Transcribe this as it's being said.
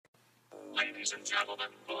ladies and gentlemen,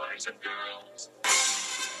 boys and girls.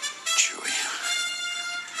 Chewie,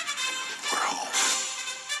 we're home.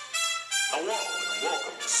 Hello and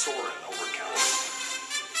welcome to Soarin' Over California.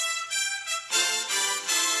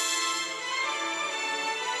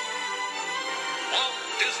 Walt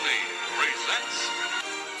Disney presents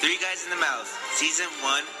Three Guys in the Mouth, Season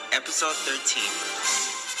 1, Episode 13.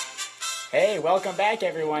 Hey, welcome back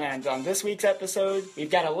everyone, and on this week's episode, we've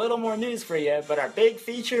got a little more news for you, but our big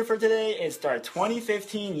feature for today is our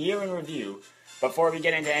 2015 Year in Review. Before we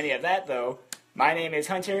get into any of that though, my name is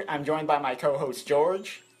Hunter, I'm joined by my co-host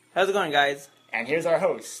George. How's it going, guys? And here's our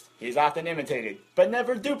host, he's often imitated, but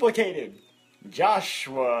never duplicated,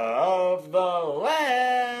 Joshua of the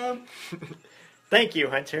Lamb. Thank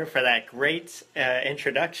you, Hunter, for that great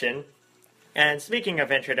introduction. And speaking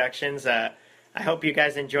of introductions, I hope you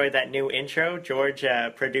guys enjoyed that new intro. George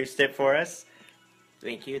produced it for us.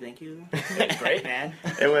 Thank you. That's great, man.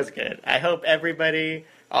 It was good. I hope everybody,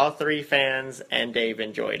 all three fans, and Dave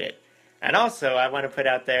enjoyed it. And also, I want to put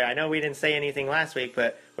out there, I know we didn't say anything last week,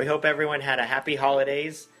 but we hope everyone had a happy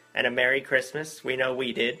holidays and a Merry Christmas. We know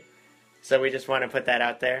we did. So we just want to put that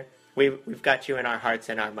out there. We've got you in our hearts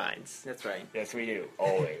and our minds. That's right. Yes, we do.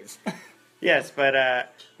 Always. Yes, but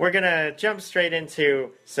we're going to jump straight into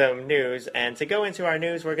some news. And to go into our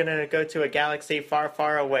news, we're going to go to a galaxy far,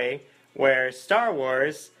 far away where Star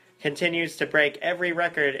Wars continues to break every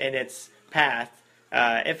record in its path.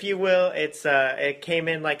 If you will, it came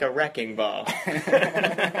in like a wrecking ball.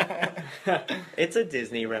 It's a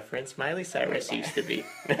Disney reference. Miley Cyrus used to be.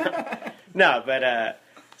 No, but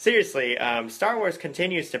seriously, Star Wars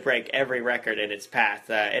continues to break every record in its path.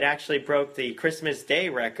 It actually broke the Christmas Day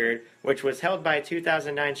record, which was held by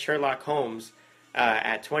 2009 Sherlock Holmes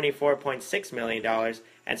at $24.6 million.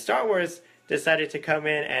 And Star Wars decided to come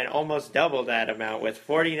in and almost double that amount with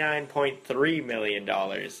 $49.3 million.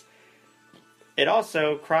 It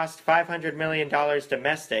also crossed $500 million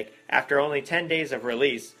domestic after only 10 days of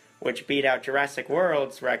release, which beat out Jurassic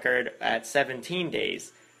World's record at 17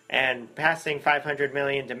 days. And passing 500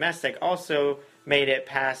 million domestic also made it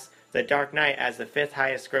past The Dark Knight as the fifth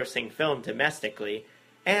highest grossing film domestically.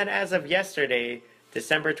 And as of yesterday,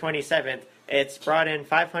 December 27th, it's brought in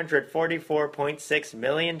 $544.6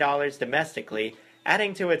 million domestically,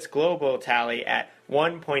 adding to its global tally at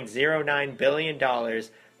 $1.09 billion,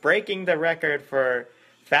 breaking the record for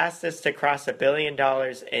fastest to cross $1 billion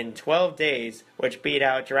in 12 days, which beat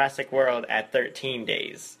out Jurassic World at 13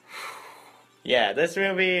 days. Yeah, this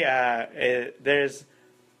movie, there's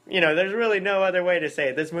really no other way to say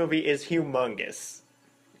it. This movie is humongous.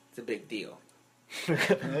 It's a big deal.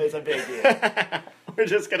 It's a big deal. We're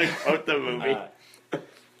just going to quote the movie.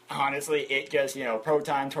 Honestly, it just,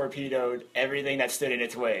 proton torpedoed everything that stood in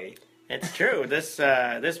its way. It's true. This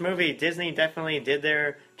movie, Disney definitely did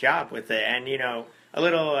their job with it. And, a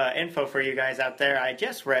little info for you guys out there. I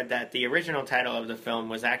just read that the original title of the film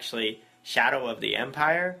was actually Shadow of the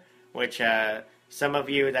Empire, which some of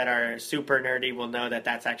you that are super nerdy will know that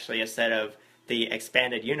that's actually a set of the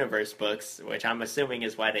Expanded Universe books, which I'm assuming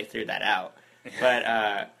is why they threw that out.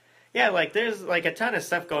 But, yeah, there's, a ton of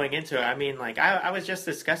stuff going into it. I mean, I was just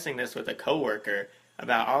discussing this with a coworker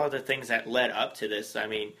about all of the things that led up to this. I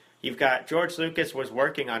mean, you've got George Lucas was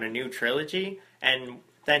working on a new trilogy, and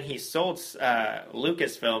then he sold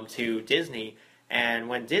Lucasfilm to Disney, and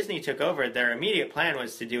when Disney took over, their immediate plan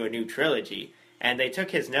was to do a new trilogy. And they took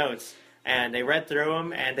his notes, and they read through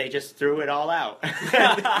them, and they just threw it all out.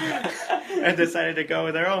 And decided to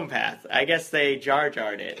go their own path. I guess they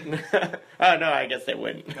jar-jarred it. Oh, no, I guess they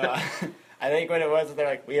wouldn't. I think what it was, they're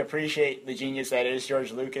like, we appreciate the genius that is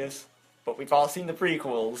George Lucas, but we've all seen the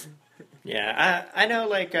prequels. Yeah, I know,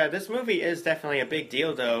 this movie is definitely a big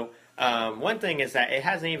deal, though. One thing is that it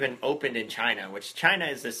hasn't even opened in China, which China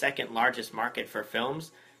is the second largest market for films.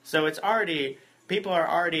 So it's already... People are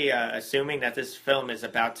already assuming that this film is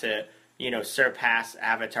about to, surpass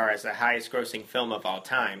Avatar as the highest-grossing film of all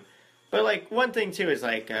time. But, one thing, too, is,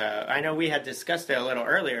 I know we had discussed it a little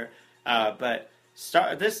earlier, but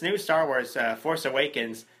this new Star Wars, Force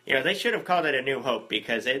Awakens, they should have called it A New Hope,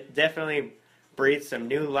 because it definitely breathed some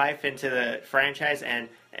new life into the franchise, and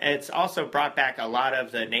it's also brought back a lot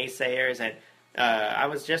of the naysayers, and I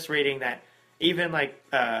was just reading that even,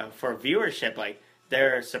 for viewership,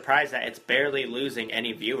 they're surprised that it's barely losing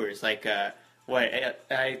any viewers. I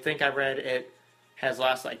think I read it has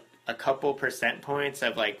lost a couple percent points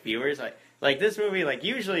of viewers. Like this movie,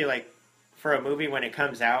 usually for a movie when it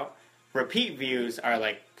comes out, repeat views are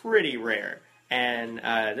pretty rare. And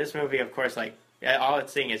this movie, of course, all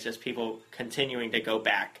it's seeing is just people continuing to go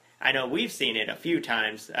back. I know we've seen it a few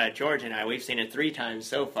times. George and I, we've seen it 3 times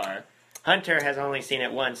so far. Hunter has only seen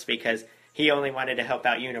it once because he only wanted to help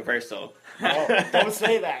out Universal. Oh, don't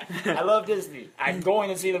say that. I love Disney. I'm going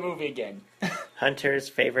to see the movie again. Hunter's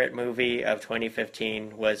favorite movie of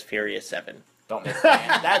 2015 was Furious 7. Don't miss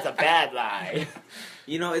that. That's a bad lie.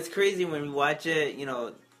 You know, it's crazy when we watch it. You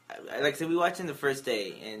know, like I said, we watched it the first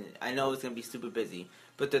day, and I know it's gonna be super busy.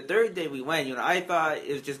 But the third day we went, you know, I thought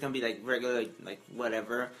it was just gonna be like regular, like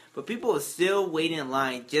whatever. But people are still waiting in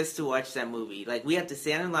line just to watch that movie. Like we had to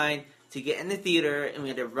stand in line to get in the theater, and we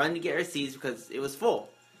had to run to get our seats because it was full.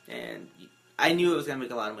 And I knew it was gonna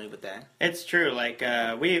make a lot of money with that. It's true. Like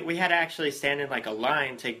we had to actually stand in like a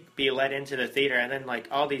line to be let into the theater, and then like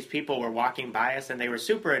all these people were walking by us, and they were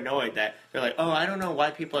super annoyed that they're like, "Oh, I don't know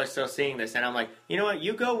why people are still seeing this." And I'm like, you know what?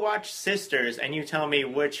 You go watch Sisters, and you tell me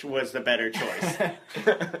which was the better choice.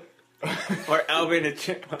 Or Alvin and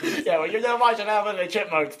Chipmunks. Yeah, when you're done watching Alvin and the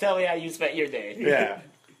Chipmunks, tell me how you spent your day. Yeah.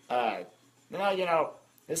 No, you know,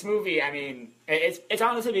 this movie, I mean, it's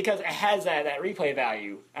honestly because it has that replay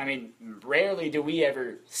value. I mean, rarely do we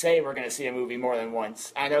ever say we're going to see a movie more than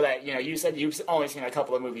once. I know that, you know, you said you've only seen a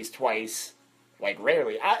couple of movies twice. Like,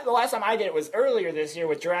 rarely. The last time I did it was earlier this year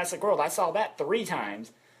with Jurassic World. I saw that 3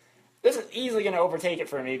 times. This is easily going to overtake it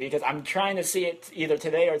for me because I'm trying to see it either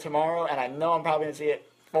today or tomorrow, and I know I'm probably going to see it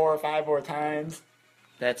 4 or 5 more times.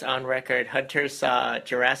 That's on record. Hunter saw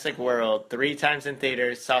Jurassic World 3 times in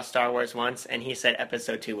theaters, saw Star Wars once, and he said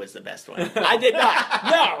Episode 2 was the best one. I did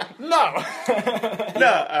not. No.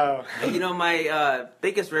 No. You know, my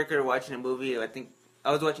biggest record of watching a movie, I think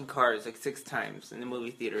I was watching Cars like 6 times in the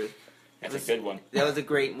movie theater. That's a good one. That was a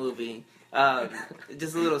great movie.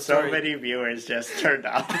 Just a little So story. many viewers just turned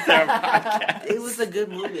off their podcast. It was a good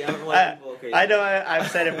movie. I don't know why people are crazy. I know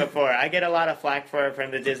I've said it before. I get a lot of flack for it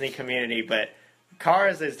from the Disney community, but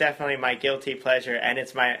Cars is definitely my guilty pleasure, and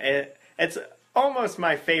it's almost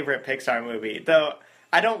my favorite Pixar movie. Though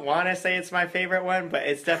I don't want to say it's my favorite one, but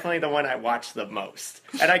it's definitely the one I watch the most,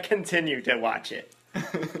 and I continue to watch it.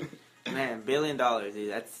 Man, $1 billion,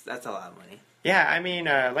 dude. That's a lot of money. Yeah, I mean,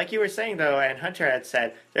 like you were saying, though, and Hunter had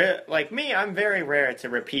said, like me, I'm very rare to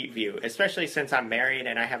repeat view, especially since I'm married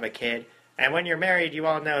and I have a kid. And when you're married, you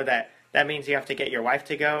all know that means you have to get your wife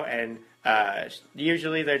to go, and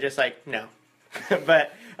usually they're just like, no.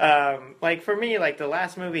 But, like, for me, like, the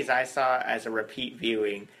last movies I saw as a repeat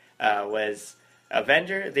viewing was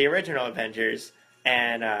the original Avengers,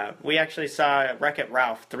 and we actually saw Wreck-It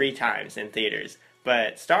Ralph 3 times in theaters.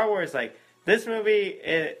 But Star Wars, like, this movie,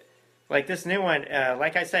 like this new one,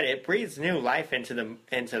 like I said, it breathes new life into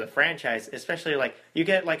the franchise. Especially like you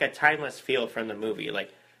get like a timeless feel from the movie.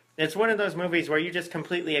 Like it's one of those movies where you just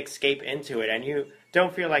completely escape into it, and you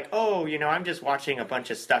don't feel like, oh, you know, I'm just watching a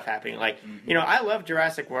bunch of stuff happening. Like you know, I love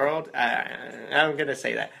Jurassic World. I'm gonna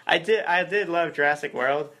say that I did love Jurassic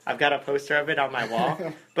World. I've got a poster of it on my wall.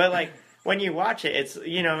 But like when you watch it, it's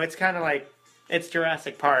it's kind of like it's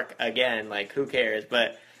Jurassic Park again. Like who cares?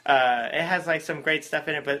 But it has like some great stuff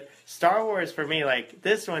in it, but Star Wars for me, like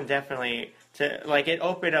this one definitely it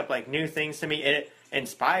opened up like new things to me. It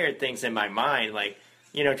inspired things in my mind. Like,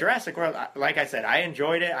 you know, Jurassic World, like I said, I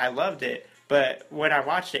enjoyed it, I loved it, but when I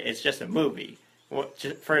watched it, it's just a movie.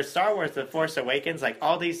 For Star Wars: The Force Awakens, like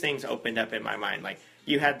all these things opened up in my mind. Like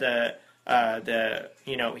you had the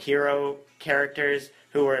hero characters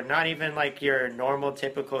who were not even like your normal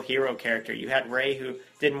typical hero character. You had Rey who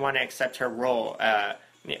didn't want to accept her role.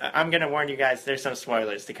 I'm going to warn you guys, there's some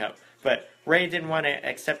spoilers to come. But Rey didn't want to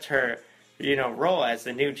accept her, role as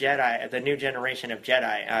the new Jedi, the new generation of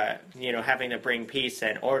Jedi, having to bring peace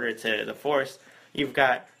and order to the Force. You've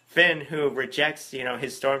got Finn who rejects, his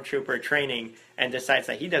stormtrooper training and decides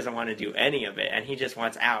that he doesn't want to do any of it and he just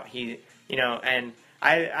wants out. And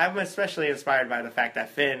I'm especially inspired by the fact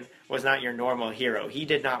that Finn was not your normal hero. He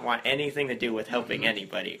did not want anything to do with helping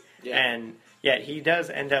anybody. Yeah. And yet he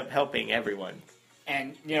does end up helping everyone.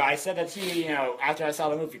 And, I said that to you, after I saw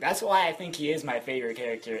the movie. That's why I think he is my favorite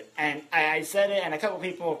character. And I said it, and a couple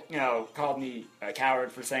people, called me a coward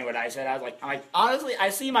for saying what I said. I was like, honestly,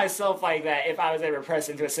 I see myself like that if I was ever pressed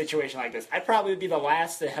into a situation like this. I'd probably be the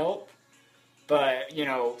last to help, but,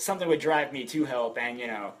 something would drive me to help, and,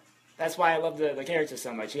 that's why I love the character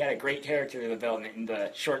so much. He had a great character development in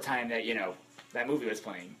the short time that, that movie was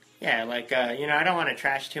playing. Yeah, like, I don't want to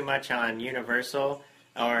trash too much on Universal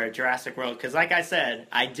or Jurassic World, because like I said,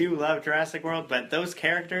 I do love Jurassic World, but those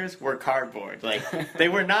characters were cardboard. Like, they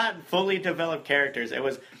were not fully developed characters. It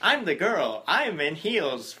was, I'm the girl, I'm in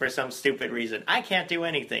heels for some stupid reason, I can't do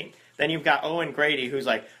anything. Then you've got Owen Grady, who's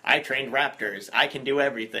like, I trained raptors, I can do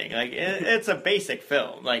everything. Like, it's a basic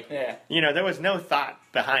film. Like, yeah. There was no thought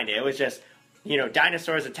behind it. It was just,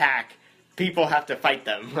 dinosaurs attack, people have to fight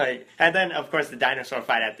them. Like, and then, of course, the dinosaur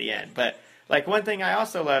fight at the end. But Like, one thing I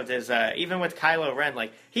also loved is, even with Kylo Ren,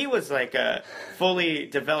 like, he was like a fully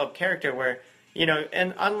developed character where, you know,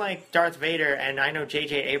 and unlike Darth Vader, and I know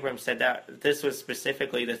J.J. Abrams said that this was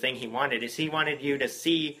specifically the thing he wanted, is he wanted you to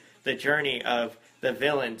see the journey of the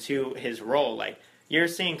villain to his role. Like, you're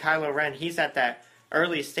seeing Kylo Ren, he's at that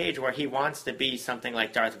early stage where he wants to be something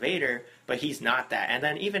like Darth Vader, but he's not that. And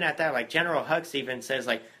then even at that, like, General Hux even says,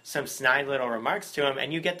 like, some snide little remarks to him,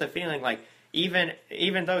 and you get the feeling, like,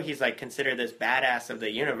 even though he's, like, considered this badass of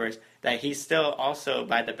the universe, that he's still also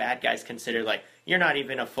by the bad guys considered, like, you're not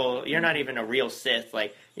even a real Sith.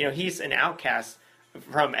 Like, you know, he's an outcast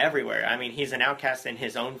from everywhere. I mean, he's an outcast in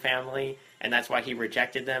his own family, and that's why he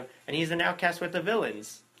rejected them. And he's an outcast with the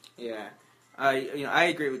villains. Yeah, I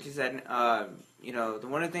agree with what you said. You know, the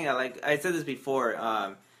one thing I said this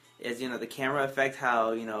before, is, you know, the camera effect.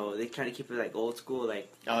 How, you know, they try to keep it like old school,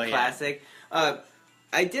 like classic.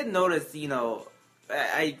 I did notice, you know,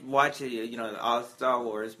 I watch it, you know, all Star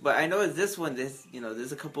Wars, but I noticed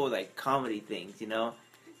there's a couple of, like, comedy things, you know,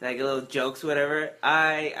 like little jokes, whatever.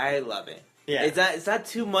 I love it. Yeah, it's not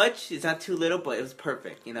too much, it's not too little, but it was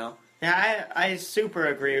perfect, you know. Yeah, I super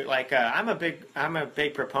agree. Like, I'm a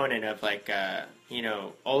big proponent of, like, you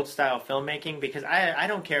know, old style filmmaking, because I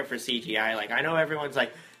don't care for CGI. Like, I know everyone's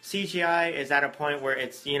like, CGI is at a point where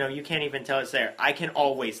it's, you know, you can't even tell it's there. I can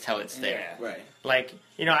always tell it's there. Yeah, right. Like,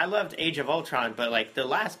 you know, I loved Age of Ultron, but, like, the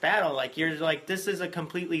last battle, like, you're like, this is a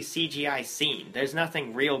completely CGI scene. There's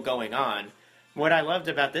nothing real going on. What I loved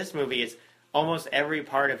about this movie is almost every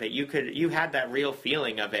part of it, you had that real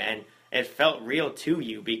feeling of it, and it felt real to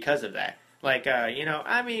you because of that. Like, you know,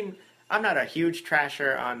 I mean, I'm not a huge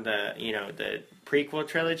trasher on the, you know, the prequel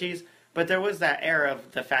trilogies, but there was that era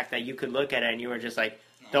of the fact that you could look at it and you were just like,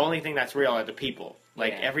 the only thing that's real are the people.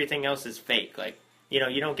 Like, everything else is fake. Like, you know,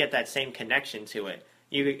 you don't get that same connection to it.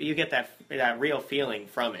 You get that real feeling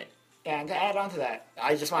from it. And to add on to that,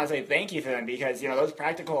 I just want to say thank you to them, because, you know, those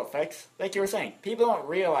practical effects, like you were saying, people don't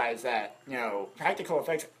realize that, you know, practical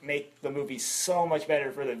effects make the movie so much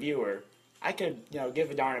better for the viewer. I could, you know, give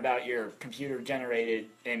a darn about your computer-generated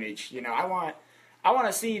image. You know, I want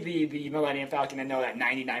to see the Millennium Falcon and know that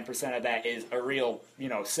 99% of that is a real, you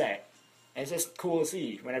know, set. And it's just cool to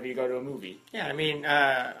see whenever you go to a movie. Yeah, I mean,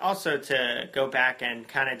 also to go back and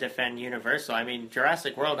kind of defend Universal, I mean,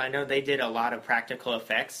 Jurassic World, I know they did a lot of practical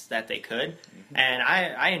effects that they could, and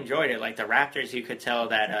I enjoyed it. Like, the raptors, you could tell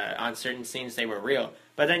that on certain scenes they were real.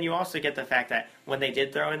 But then you also get the fact that when they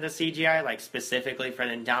did throw in the CGI, like, specifically for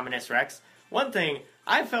the Indominus Rex, one thing,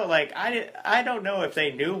 I felt like I don't know if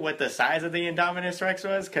they knew what the size of the Indominus Rex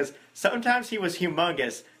was, because sometimes he was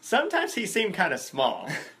humongous, sometimes he seemed kind of small.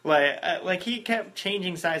 Like he kept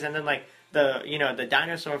changing size, and then, like, the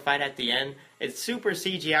dinosaur fight at the end, it's super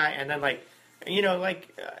CGI, and then, like, you know,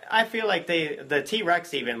 like, I feel like the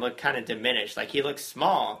T-Rex even looked kind of diminished, like, he looks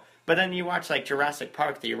small. But then you watch, like, Jurassic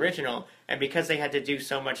Park, the original, and because they had to do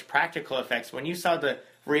so much practical effects, when you saw the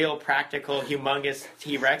real practical humongous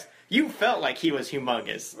T-Rex, you felt like he was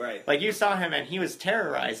humongous. Right. Like, you saw him and he was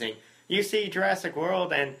terrorizing. You see Jurassic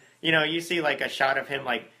World and, you know, you see, like, a shot of him,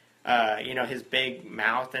 like, you know, his big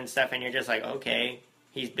mouth and stuff, and you're just like, okay,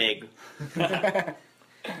 he's big.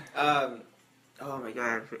 Oh my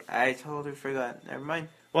god, I totally forgot. Never mind.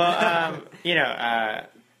 Well, you know,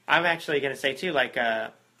 I'm actually going to say, too, like,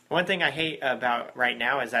 one thing I hate about right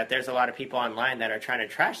now is that there's a lot of people online that are trying to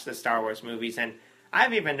trash the Star Wars movies, and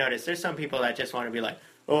I've even noticed there's some people that just want to be like,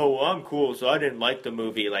 oh, well, I'm cool, so I didn't like the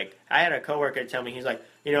movie. Like, I had a coworker tell me, he's like,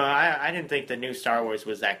 you know, I didn't think the new Star Wars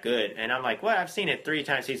was that good. And I'm like, well, I've seen it 3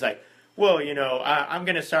 times. He's like, well, you know, I'm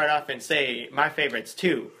going to start off and say my favorite's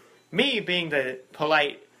 2. Me, being the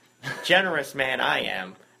polite, generous man I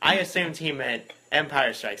am, I assumed he meant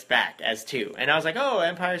Empire Strikes Back as 2. And I was like, oh,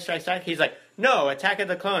 Empire Strikes Back? He's like, no, Attack of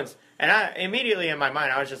the Clones. And I immediately in my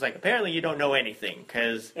mind, I was just like, apparently you don't know anything,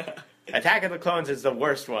 because Attack of the Clones is the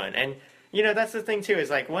worst one. And, you know, that's the thing, too, is,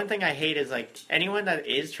 like, one thing I hate is, like, anyone that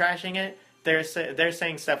is trashing it, they're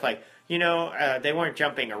saying stuff like, you know, they weren't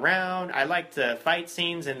jumping around. I liked the fight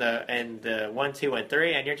scenes in the 1, 2, and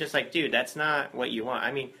 3, and you're just like, dude, that's not what you want.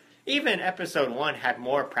 I mean, even Episode 1 had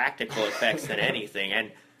more practical effects than anything,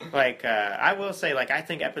 and, like, I will say, like, I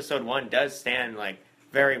think Episode 1 does stand, like,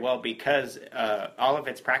 very well, because all of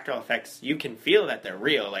its practical effects, you can feel that they're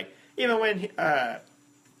real. Like, even when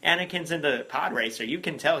Anakin's in the pod racer, you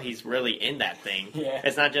can tell he's really in that thing. Yeah.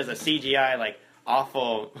 It's not just a CGI, like,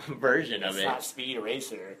 awful version of it. It's not Speed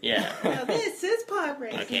Racer. Yeah. Now this is pod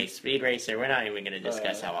racing. Okay, Speed Racer, we're not even going to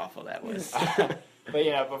discuss how awful that was. But,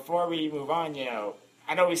 you know, before we move on, you know,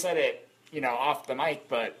 I know we said it, you know, off the mic,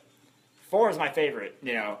 but 4 is my favorite,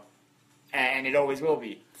 you know. and it always will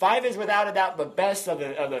be. 5 is without a doubt the best of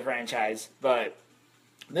the franchise, but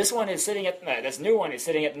this one is sitting at this new one is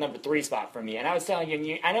sitting at the number 3 spot for me. And I was telling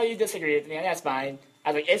you, I know you disagree with me, and that's fine.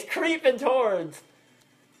 I was like, it's creeping towards,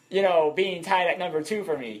 being tied at number 2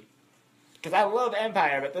 for me, because I love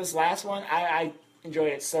Empire, but this last one, I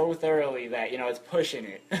enjoyed it so thoroughly that it's pushing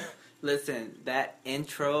it. Listen, that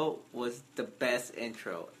intro was the best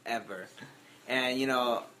intro ever. And,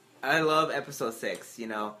 I love episode 6,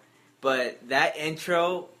 but that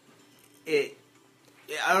intro, I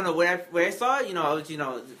don't know, when I saw it, I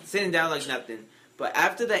was, sitting down like nothing. But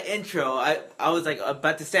after the intro, I was, like,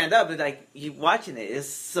 about to stand up and, like, you watching it. It's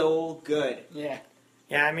so good. Yeah.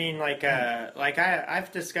 Yeah, I mean,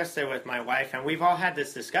 I've discussed it with my wife, and we've all had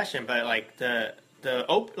this discussion, but,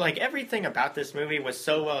 like, everything about this movie was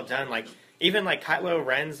so well done. Like, even, like, Kylo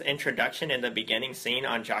Ren's introduction in the beginning scene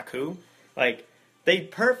on Jakku, like, they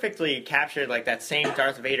perfectly captured, like, that same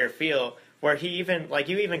Darth Vader feel, where he even, like,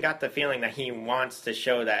 you even got the feeling that he wants to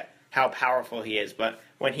show that how powerful he is. But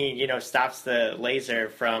when he, stops the laser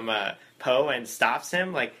from Poe and stops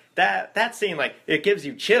him, like, that scene, like, it gives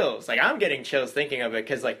you chills. Like, I'm getting chills thinking of it,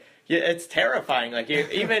 because, like, it's terrifying. Like,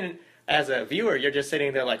 even as a viewer, you're just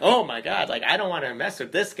sitting there like, oh my god, like, I don't want to mess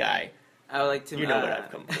with this guy. I would like to... You know what I've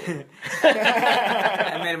come for.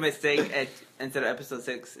 I made a mistake. Instead of episode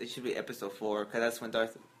 6, it should be episode 4, because that's when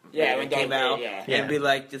Darth Vader came out. Yeah. And be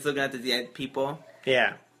like, just looking at the dead people.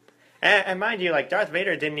 Yeah. And mind you, like, Darth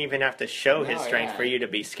Vader didn't even have to show his strength for you to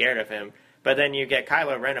be scared of him. But then you get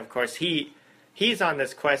Kylo Ren, of course, he's on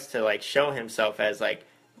this quest to, like, show himself as, like,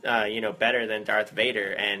 better than Darth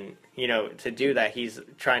Vader. And, to do that, he's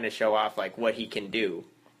trying to show off, like, what he can do.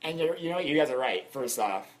 And you guys are right, first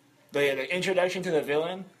off. The introduction to the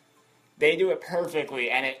villain, they do it perfectly,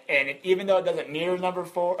 and even though it doesn't mirror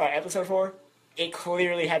episode 4, it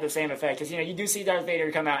clearly had the same effect. Because you do see Darth Vader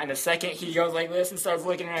come out, and the second he goes like this and starts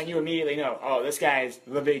looking around, you immediately know, oh, this guy's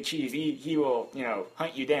the big cheese. He will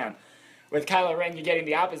hunt you down. With Kylo Ren, you're getting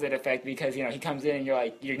the opposite effect, because he comes in and you're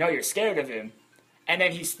like, you're scared of him, and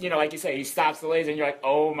then he's like you say, he stops the laser, and you're like,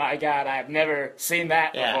 oh my god, I have never seen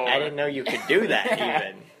that before. I didn't know you could do that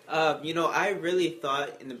even. I really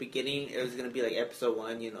thought in the beginning it was going to be like episode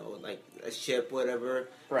 1, like a ship, whatever.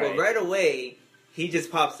 Right. But right away, he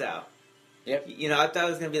just pops out. Yep. I thought it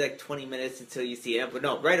was going to be like 20 minutes until you see it, but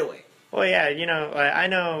no, right away. Well, yeah, I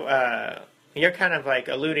know you're kind of like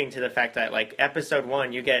alluding to the fact that, like, episode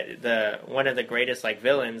 1, you get one of the greatest, like,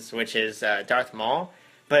 villains, which is Darth Maul,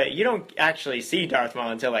 but you don't actually see Darth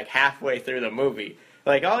Maul until, like, halfway through the movie.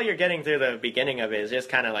 Like, all you're getting through the beginning of it is just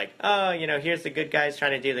kind of like, oh, here's the good guys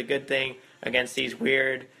trying to do the good thing against these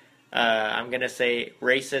weird, I'm going to say,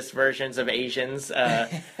 racist versions of Asians.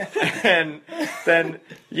 And then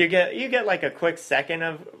you get like a quick second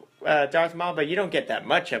of Darth Maul, but you don't get that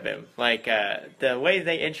much of him. Like, the way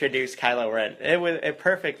they introduced Kylo Ren, it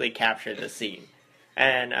perfectly captured the scene.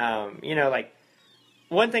 And, like,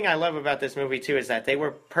 one thing I love about this movie, too, is that they were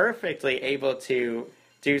perfectly able to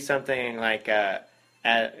do something like...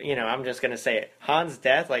 I'm just going to say it. Han's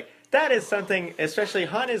death, like, that is something, especially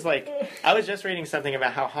Han is like, I was just reading something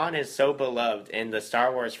about how Han is so beloved in the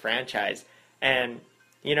Star Wars franchise. And,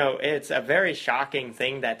 it's a very shocking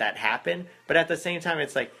thing that happened. But at the same time,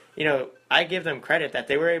 it's like, I give them credit that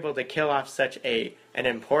they were able to kill off such an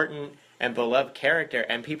important and beloved character.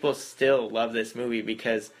 And people still love this movie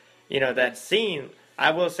because, that scene, I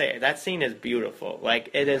will say, that scene is beautiful. Like,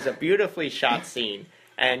 it is a beautifully shot scene.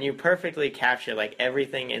 And you perfectly capture, like,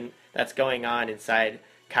 everything that's going on inside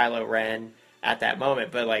Kylo Ren at that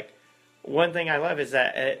moment. But, like, one thing I love is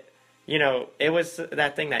that, it was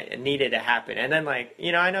that thing that needed to happen. And then, like,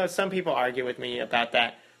 I know some people argue with me about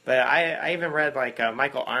that. But I even read, like,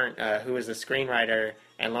 Michael Arndt, who was the screenwriter,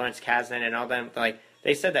 and Lawrence Kasdan and all them, like,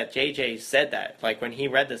 they said that JJ said that. Like, when he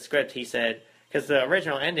read the script, he said, because the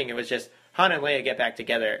original ending, it was just Han and Leia get back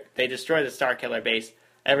together. They destroy the Starkiller base.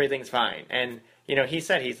 Everything's fine. And... he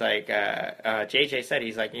said, he's like, JJ said,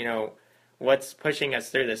 he's like, what's pushing us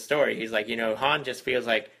through this story? He's like, Han just feels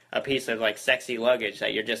like a piece of, like, sexy luggage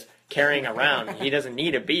that you're just carrying around. He doesn't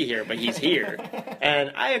need to be here, but he's here.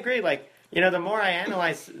 And I agree, like, the more I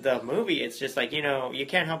analyze the movie, it's just like, you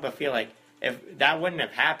can't help but feel like if that wouldn't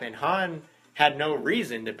have happened, Han had no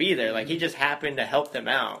reason to be there. Like, he just happened to help them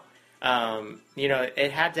out.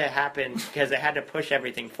 It had to happen because it had to push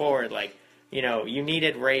everything forward, like, you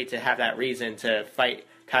needed Rey to have that reason to fight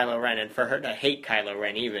Kylo Ren and for her to hate Kylo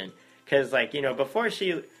Ren even. Because, like, before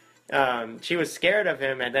she was scared of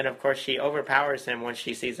him, and then, of course, she overpowers him when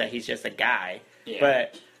she sees that he's just a guy. Yeah.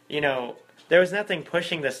 But, there was nothing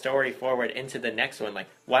pushing the story forward into the next one. Like,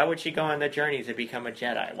 why would she go on the journey to become a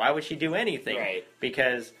Jedi? Why would she do anything? Right.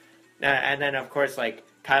 Because, And then, of course, like,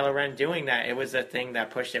 Kylo Ren doing that, it was a thing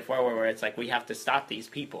that pushed it forward where it's like, we have to stop these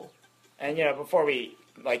people. And, before we,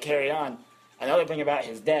 carry on, another thing about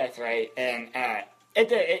his death, right, and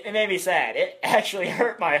it made me sad. It actually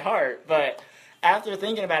hurt my heart, but after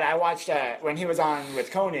thinking about it, I watched when he was on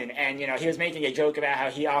with Conan, and, he was making a joke about how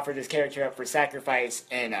he offered his character up for sacrifice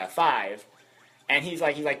in 5. And he's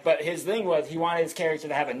like, but his thing was he wanted his character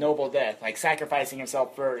to have a noble death, like sacrificing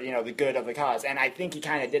himself for, the good of the cause. And I think he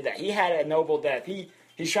kind of did that. He had a noble death.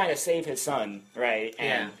 He's trying to save his son, right?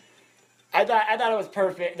 And I thought it was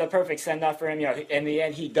perfect, the perfect send off for him. In the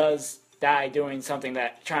end, he does die doing something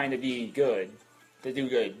trying to be good, to do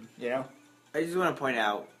good. I just want to point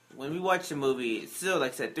out, when we watch the movie, still,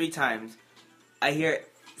 like I said, 3 times, I hear,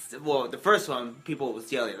 well, the first one, people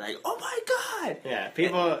was yelling, like, "Oh my God!" Yeah,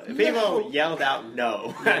 people yelled out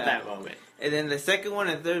no at that moment. And then the second one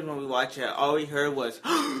and third one we watched it, all we heard was,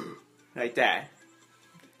 like that.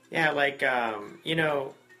 Yeah, like, I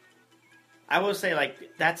will say,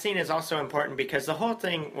 like, that scene is also important because the whole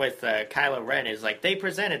thing with Kylo Ren is, like, they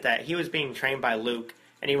presented that he was being trained by Luke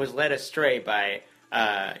and he was led astray by,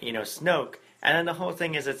 Snoke. And then the whole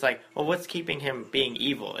thing is, it's like, well, what's keeping him being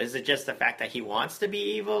evil? Is it just the fact that he wants to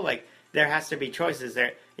be evil? Like, there has to be choices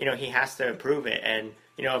there. He has to prove it. And,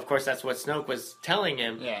 of course, that's what Snoke was telling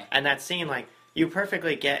him. Yeah. And that scene, like, you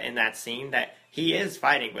perfectly get in that scene that he is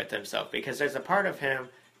fighting with himself because there's a part of him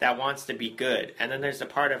that wants to be good. And then there's a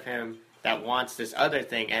part of him that wants this other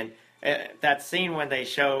thing. And that scene when they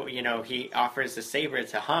show, he offers the saber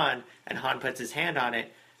to Han and Han puts his hand on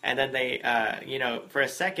it. And then they, for a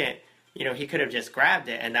second, he could have just grabbed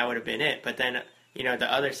it and that would have been it. But then,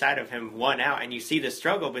 the other side of him won out and you see the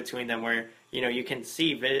struggle between them where, you can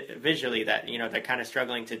see visually that, they're kind of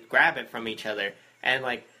struggling to grab it from each other. And,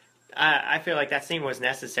 like, I feel like that scene was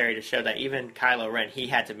necessary to show that even Kylo Ren, he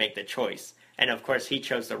had to make the choice. And, of course, he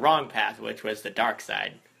chose the wrong path, which was the dark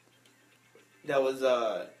side. That was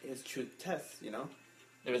his true test,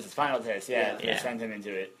 It was his final test, yeah. Yeah. They sent him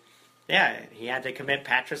into it. Yeah, he had to commit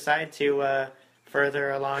patricide to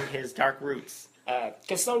further along his dark roots.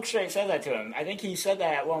 Because Snoke straight said that to him. I think he said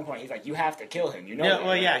that at one point. He's like, "You have to kill him." No, that, well,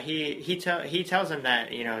 right? yeah, he tells him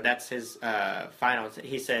that that's his final.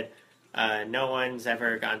 He said, "No one's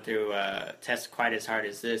ever gone through a test quite as hard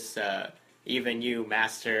as this. Even you,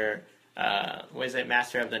 Master. Was it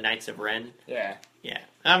Master of the Knights of Ren?" Yeah. Yeah,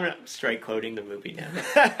 I'm straight quoting the movie now.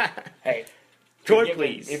 Hey, Troy,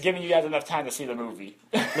 please. We've given you guys enough time to see the movie.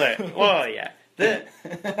 Look, well, yeah.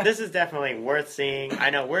 This is definitely worth seeing.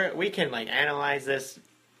 I know we can analyze this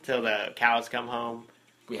till the cows come home.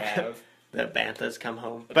 We have. The banthas come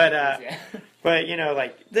home. But Yeah. but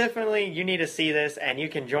definitely you need to see this and you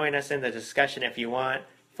can join us in the discussion if you want.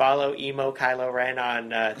 Follow emo Kylo Ren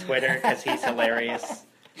on Twitter because he's hilarious.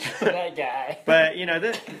 That guy. But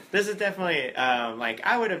this is definitely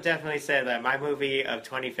I would have definitely said that my movie of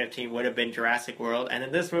 2015 would have been Jurassic World, and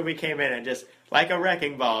then this movie came in and just like a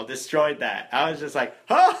wrecking ball destroyed that. I was just like,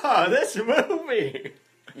 ha, this movie.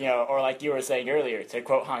 Or like you were saying earlier, to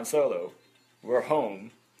quote Han Solo, "We're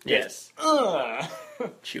home." Yes, Ugh.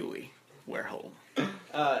 Chewie, we're home.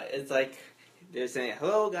 It's like they're saying,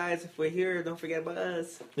 "Hello, guys. If we're here, don't forget about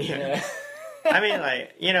us." Yeah. I mean,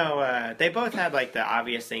 they both had, the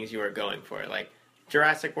obvious things you were going for. Like,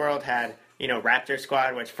 Jurassic World had, Raptor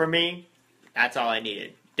Squad, which, for me, that's all I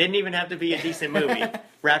needed. Didn't even have to be a decent movie.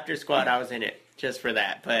 Raptor Squad, I was in it just for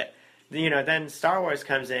that. But, then Star Wars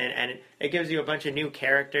comes in, and it gives you a bunch of new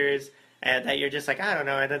characters, and that you're just like, I don't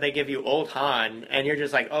know, and then they give you old Han, and you're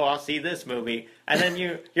just like, oh, I'll see this movie. And then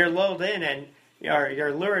you're lulled in, and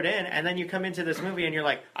you're lured in, and then you come into this movie and you're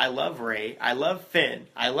like, I love Rey, I love Finn,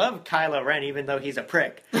 I love Kylo Ren, even though he's a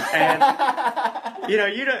prick. And you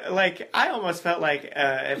don't I almost felt like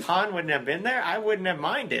if Han wouldn't have been there, I wouldn't have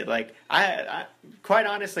minded. I quite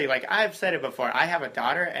honestly, I've said it before, I have a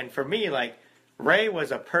daughter, and for me, Rey was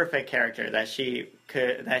a perfect character that she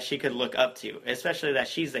could look up to, especially that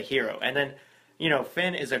she's the hero. And then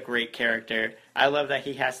Finn is a great character. I love that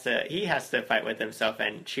he has to fight with himself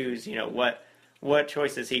and choose what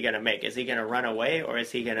choice is he going to make? Is he going to run away, or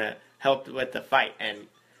is he going to help with the fight? And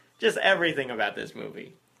just everything about this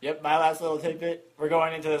movie. Yep, my last little tidbit. We're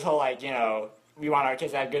going into this whole, we want our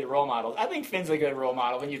kids to have good role models. I think Finn's a good role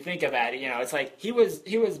model when you think about it. It's like he was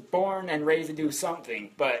born and raised to do something,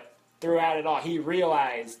 but throughout it all, he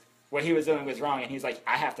realized what he was doing was wrong, and he's like,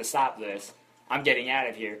 I have to stop this. I'm getting out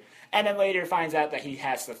of here. And then later finds out that he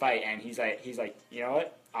has to fight, and he's like, you know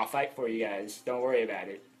what? I'll fight for you guys. Don't worry about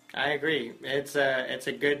it. I agree. It's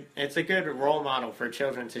a good role model for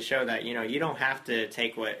children to show that you don't have to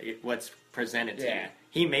take what's presented to you.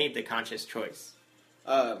 He made the conscious choice.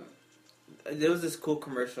 there was this cool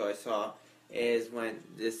commercial I saw. Is when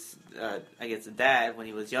this, I guess the dad, when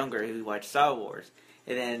he was younger, he watched Star Wars.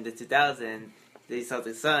 And then the 2000, they saw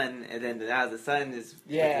the son, and then now the son is...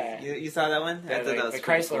 Yeah. You saw that one? Yeah, I thought that was the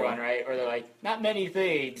pretty Chrysler cool. one, right? Where they're like, not many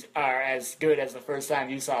things are as good as the first time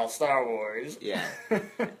you saw Star Wars. Yeah.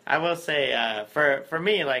 I will say, for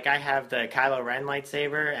me, like I have the Kylo Ren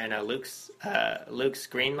lightsaber and a Luke's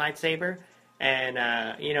green lightsaber, and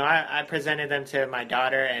I presented them to my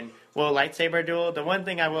daughter, and we'll lightsaber duel. The one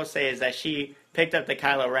thing I will say is that she picked up the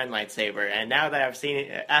Kylo Ren lightsaber, and now that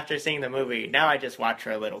after seeing the movie, now I just watch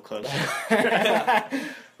her a little closer.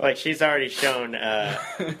 Like she's already shown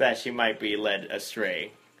that she might be led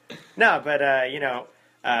astray. No, but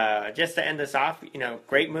just to end this off,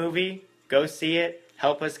 great movie. Go see it.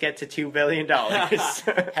 Help us get to $2 billion.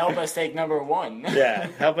 Help us take number one. Yeah,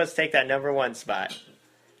 help us take that number one spot.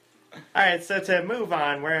 All right, so to move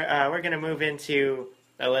on, we're going to move into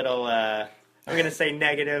a little, I'm going to say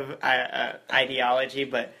negative ideology,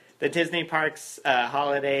 but the Disney Parks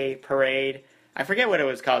holiday parade, I forget what it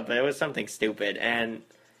was called, but it was something stupid, and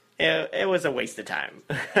it was a waste of time.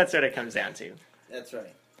 That's what it comes down to. That's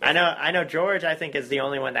right. I know George, I think, is the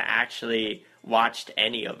only one that actually watched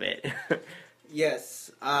any of it. Yes.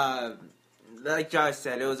 Like Josh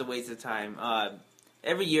said, it was a waste of time.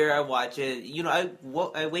 Every year I watch it.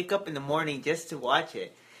 I wake up in the morning just to watch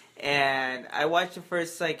it. And I watch the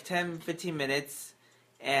first 10, 15 minutes.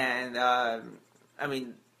 And, I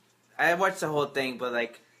watched the whole thing, but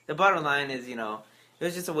the bottom line is, it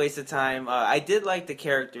was just a waste of time. I did like the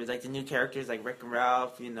characters, the new characters like Rick and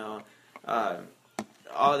Ralph,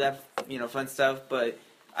 all that, fun stuff. But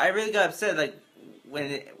I really got upset, when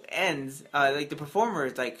it ends, the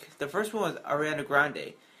performers, the first one was Ariana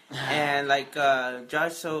Grande. And,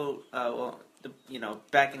 Josh,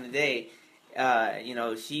 back in the day,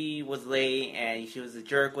 she was late and she was a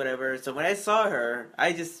jerk, whatever. So when I saw her,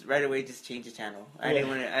 I just right away just changed the channel. I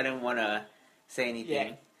didn't want to say anything.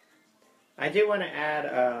 Yeah. I do want to add,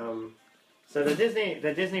 so the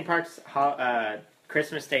Disney Parks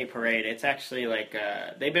Christmas Day Parade, it's actually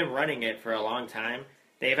they've been running it for a long time.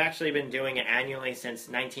 They've actually been doing it annually since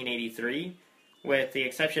 1983, with the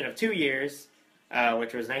exception of 2 years,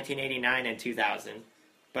 which was 1989 and 2000.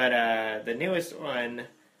 But the newest one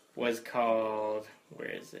was called, where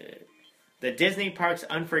is it? The Disney Parks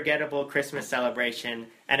Unforgettable Christmas Celebration,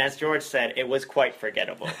 and as George said, it was quite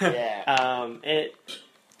forgettable. Yeah.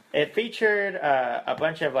 It featured a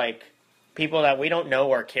bunch of people that we don't know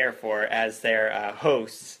or care for as their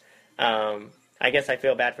hosts. I guess I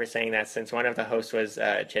feel bad for saying that since one of the hosts was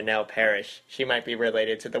Janelle Parrish. She might be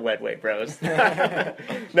related to the Wedway Bros.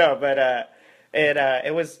 No, but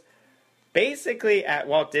it was basically at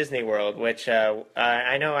Walt Disney World, which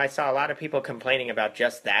I know I saw a lot of people complaining about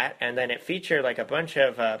just that, and then it featured a bunch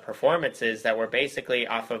of performances that were basically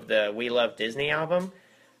off of the We Love Disney album.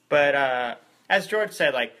 But as George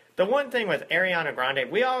said, the one thing with Ariana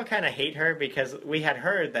Grande, we all kind of hate her because we had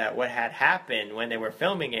heard that what had happened when they were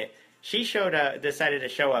filming it, she decided to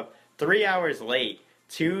show up 3 hours late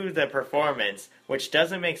to the performance, which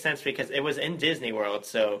doesn't make sense because it was in Disney World,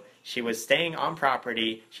 so she was staying on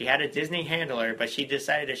property. She had a Disney handler, but she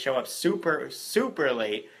decided to show up super, super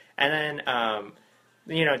late. And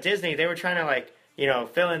then, Disney, they were trying to,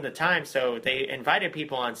 fill in the time, so they invited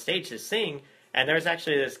people on stage to sing. And there was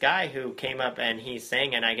actually this guy who came up and he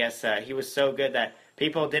sang, and I guess he was so good that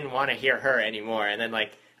people didn't want to hear her anymore. And then,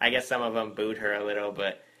 I guess some of them booed her a little,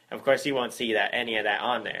 but of course you won't see any of that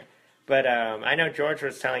on there. But I know George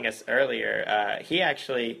was telling us earlier, he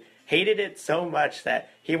actually hated it so much that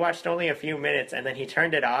he watched only a few minutes and then he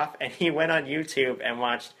turned it off and he went on YouTube and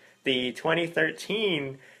watched the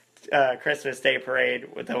 2013 Christmas Day Parade,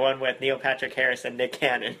 the one with Neil Patrick Harris and Nick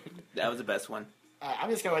Cannon. That was the best one.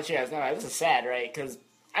 I'm just gonna let you guys know this is sad, right? Because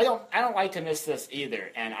I don't like to miss this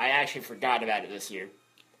either, and I actually forgot about it this year.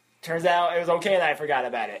 Turns out it was okay that I forgot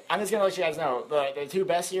about it. I'm just gonna let you guys know the two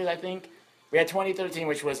best years. I think we had 2013,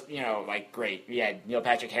 which was great. We had Neil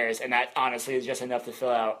Patrick Harris, and that honestly is just enough to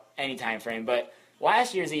fill out any time frame. But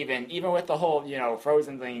last year's even with the whole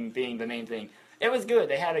Frozen thing being the main thing, it was good.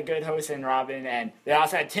 They had a good host in Robin, and they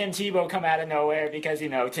also had Tim Tebow come out of nowhere because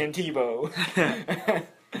Tim Tebow.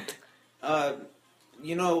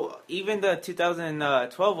 Even the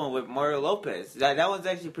 2012 one with Mario Lopez, that one's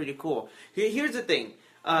actually pretty cool. Here's the thing,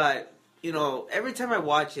 every time I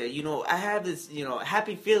watch it, I have this,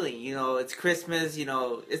 happy feeling, it's Christmas,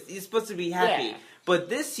 you're supposed to be happy. Yeah. But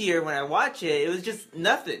this year when I watch it, it was just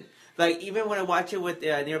nothing. Even when I watch it with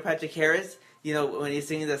Neil Patrick Harris, when he's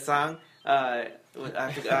singing the song, that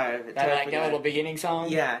little beginning song?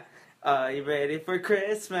 Yeah. You ready for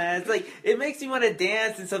Christmas? Like, it makes me want to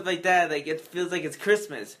dance and stuff like that. Like, it feels like it's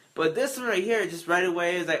Christmas. But this one right here, just right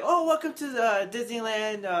away, is like, oh, welcome to the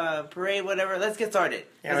Disneyland parade, whatever. Let's get started.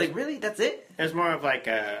 Yeah, I was like, really? That's it? It was more of like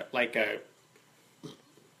a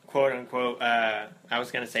quote unquote. I was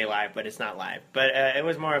gonna say live, but it's not live. But it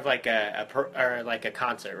was more of like a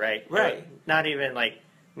concert, right? Right. Not even like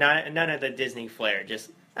none of the Disney flair. Just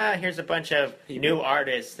here's a bunch of new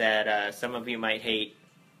artists that some of you might hate.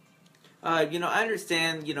 I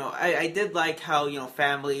understand, I did like how,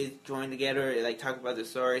 families join together and, like, talk about their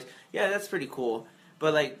stories. Yeah, that's pretty cool.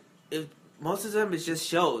 But, like, most of them is just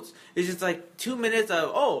shows. It's just, like, 2 minutes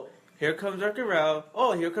of, oh, here comes Wreck-It Ralph.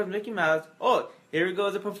 Oh, here comes Mickey Mouse. Oh, here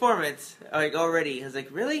goes a performance. Like, already. I was like,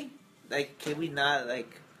 really? Like, can we not,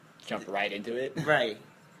 like... Jump right into it. Right.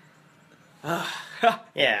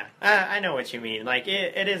 Yeah, I know what you mean. Like,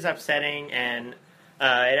 it is upsetting, and it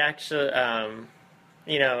actually,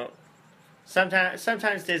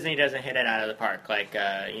 Sometimes Disney doesn't hit it out of the park. Like,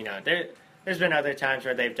 there's been other times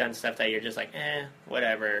where they've done stuff that you're just like,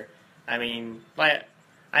 whatever. I mean, like,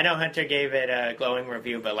 I know Hunter gave it a glowing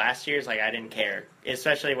review, but last year's, like, I didn't care.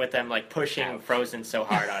 Especially with them, like, pushing Frozen so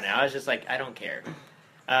hard on it. I was just like, I don't care.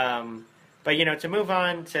 But, to move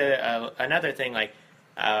on to another thing, like,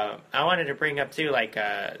 I wanted to bring up, too, like,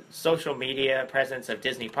 social media presence of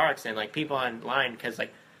Disney parks and, like, people online. Because,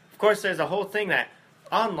 like, of course, there's a whole thing that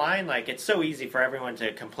online, like, it's so easy for everyone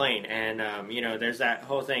to complain, and there's that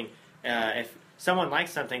whole thing. If someone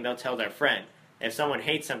likes something, they'll tell their friend. If someone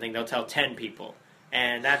hates something, they'll tell 10 people,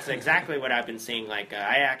 and that's exactly what I've been seeing. Like,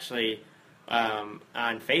 I actually on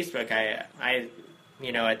Facebook, I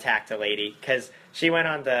attacked a lady because she went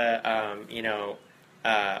on the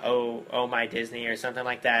oh my Disney or something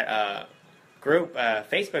like that group,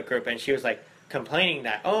 Facebook group, and she was like complaining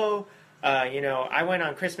that I went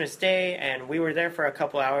on Christmas Day, and we were there for a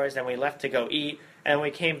couple hours, and we left to go eat, and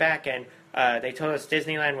we came back, and they told us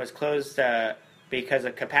Disneyland was closed because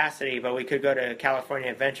of capacity, but we could go to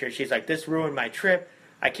California Adventure. She's like, this ruined my trip.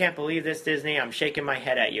 I can't believe this, Disney. I'm shaking my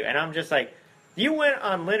head at you. And I'm just like, you went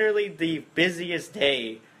on literally the busiest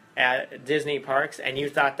day at Disney parks, and you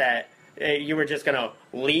thought that you were just going to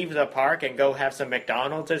leave the park and go have some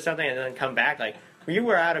McDonald's or something and then come back? Like, you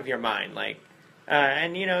were out of your mind. Like,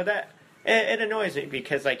 and that... It annoys me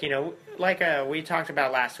because, like we talked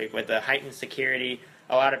about last week with the heightened security,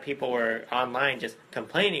 a lot of people were online just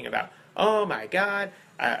complaining about, oh my God,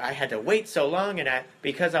 I had to wait so long, and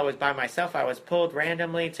because I was by myself, I was pulled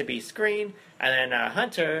randomly to be screened. And then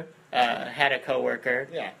Hunter had a coworker.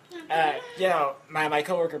 Yeah. My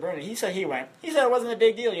coworker Bernie, he said he went. He said it wasn't a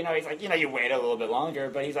big deal. He's like, you wait a little bit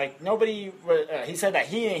longer, but he's like, nobody. He said that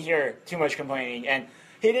he didn't hear too much complaining, and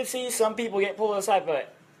he did see some people get pulled aside,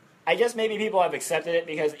 but I guess maybe people have accepted it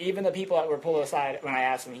because even the people that were pulled aside, when I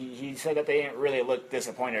asked him, he said that they didn't really look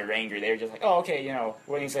disappointed or angry. They were just like, oh, okay,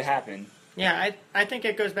 what needs to happen? Yeah, I think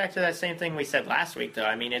it goes back to that same thing we said last week, though.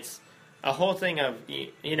 I mean, it's a whole thing of,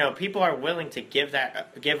 people are willing to give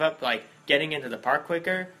up, like, getting into the park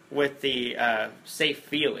quicker with the safe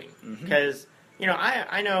feeling. Because,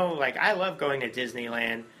 I know, like, I love going to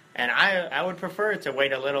Disneyland. And I would prefer to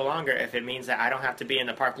wait a little longer if it means that I don't have to be in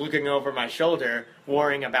the park looking over my shoulder,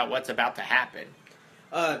 worrying about what's about to happen.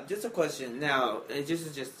 Just a question. Now, this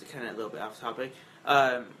is just kind of a little bit off topic.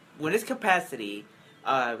 When it's capacity,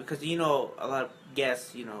 because, a lot of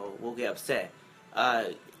guests, will get upset.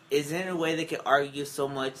 Is there a way they can argue so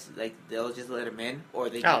much, like, they'll just let them in? Or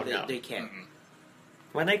they can't? Mm-hmm.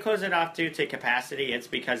 When they close it off due to capacity, it's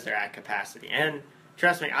because they're at capacity. And...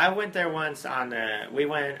 trust me, I went there once my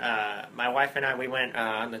wife and I went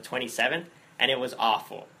on the 27th, and it was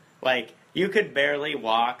awful. Like, you could barely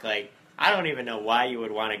walk. Like, I don't even know why you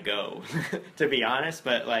would want to go, to be honest.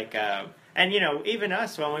 But, like, and, even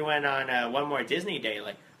us, when we went on One More Disney Day,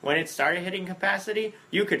 like, when it started hitting capacity,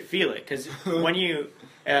 you could feel it. Because when you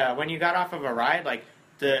got off of a ride, like,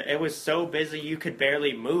 it was so busy you could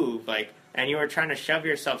barely move, like, and you were trying to shove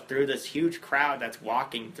yourself through this huge crowd that's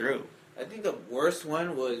walking through. I think the worst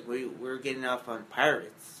one was we were getting off on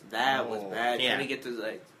Pirates. That was bad. Yeah. Trying to get to,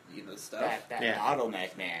 like, stuff. That Yeah.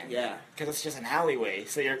 bottleneck, man. Yeah. Because it's just an alleyway,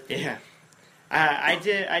 so you're... Yeah. I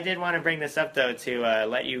did want to bring this up, though, to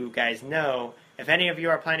let you guys know, if any of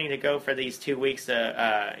you are planning to go for these 2 weeks,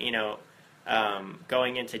 going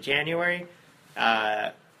into January,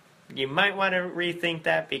 you might want to rethink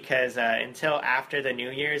that because until after the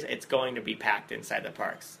New Year's, it's going to be packed inside the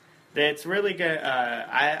parks. It's really good.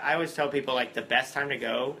 I always tell people, like, the best time to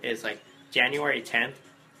go is, like, January 10th,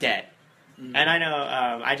 dead. Mm-hmm. And I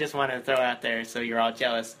know, I just want to throw out there so you're all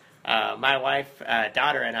jealous. My wife,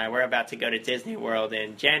 daughter, and I, we're about to go to Disney World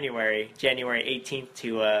in January 18th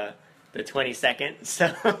the 22nd.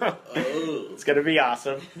 So Oh. it's gonna be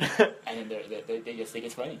awesome. And then they just think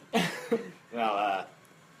it's funny. Well,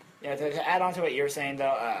 yeah, to add on to what you were saying,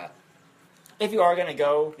 though, if you are going to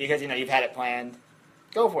go, because, you've had it planned,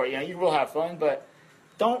 go for it. You will have fun, but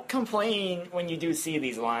don't complain when you do see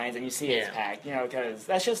these lines and you see it's Yeah. packed, because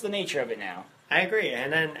that's just the nature of it now. I agree,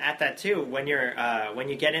 and then at that too, when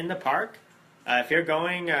you get in the park, if you're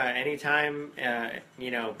going anytime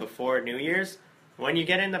before New Year's, when you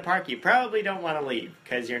get in the park, you probably don't want to leave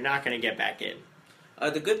because you're not going to get back in.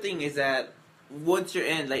 The good thing is that once you're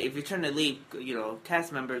in, like if you're trying to leave,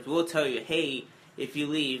 cast members will tell you, hey, if you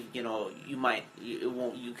leave, you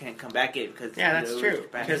can't come back in because Yeah, that's true.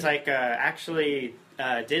 Because actually,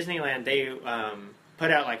 Disneyland they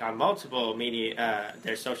put out like on multiple media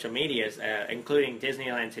their social medias, including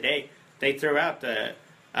Disneyland Today. They threw out the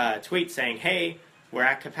tweet saying, "Hey, we're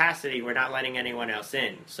at capacity. We're not letting anyone else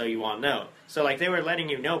in, so you all know." So like they were letting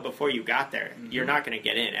you know before you got there, you're not going to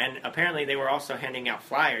get in. And apparently they were also handing out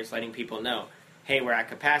flyers letting people know, "Hey, we're at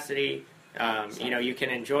capacity. You can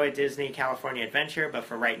enjoy Disney California Adventure, but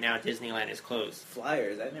for right now, Disneyland is closed."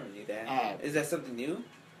 Flyers, I never knew that. Is that something new?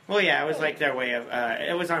 Well, yeah, it was like their way of.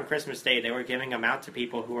 It was on Christmas Day. They were giving them out to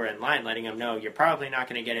people who were in line, letting them know you're probably not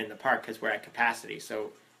going to get in the park because we're at capacity.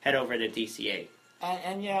 So head over to DCA.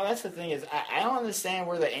 And that's the thing is, I don't understand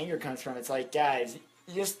where the anger comes from. It's like, guys,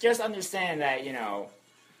 just understand that,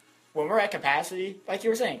 when we're at capacity, like you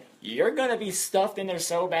were saying, you're going to be stuffed in there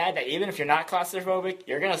so bad that even if you're not claustrophobic,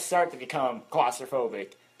 you're going to start to become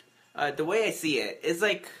claustrophobic. The way I see it, it's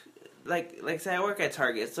like say I work at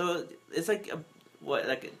Target, so it's like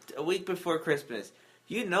a week before Christmas.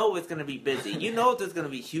 You know it's gonna be busy. You know there's gonna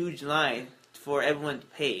be a huge line for everyone to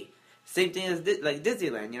pay. Same thing as like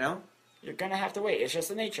Disneyland, You're going to have to wait. It's just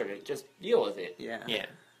the nature of it. Just deal with it. Yeah. Yeah.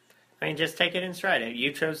 I mean, just take it in stride.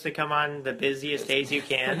 You chose to come on the busiest days you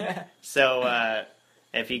can. So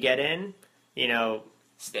if you get in,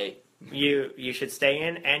 Stay. you should stay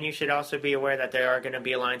in, and you should also be aware that there are going to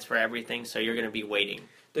be lines for everything, so you're going to be waiting.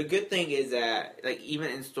 The good thing is that, like,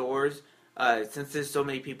 even in stores, since there's so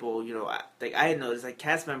many people, I had noticed, like,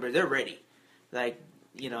 cast members, they're ready. Like,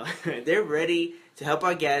 they're ready to help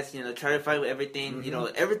our guests, try to find everything.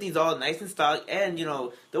 Mm-hmm. Everything's all nice and stocked. And,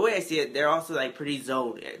 the way I see it, they're also, like, pretty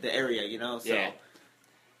zoned, the area, so. Yeah.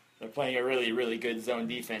 They're playing a really, really good zone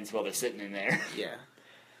defense while they're sitting in there. Yeah.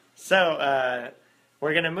 So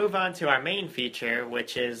we're going to move on to our main feature,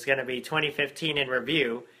 which is going to be 2015 in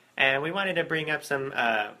review. And we wanted to bring up some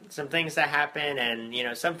things that happened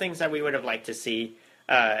and, some things that we would have liked to see,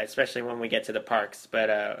 especially when we get to the parks.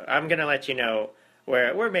 But I'm going to let you know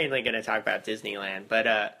we're mainly going to talk about Disneyland.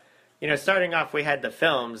 But, starting off, we had the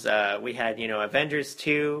films. We had, Avengers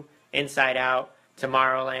 2, Inside Out,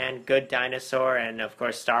 Tomorrowland, Good Dinosaur, and, of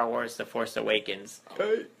course, Star Wars The Force Awakens.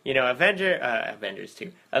 Avengers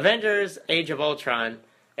 2. Avengers Age of Ultron.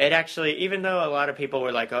 It actually, even though a lot of people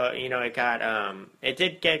were like, oh, it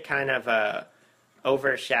did get kind of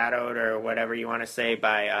overshadowed or whatever you want to say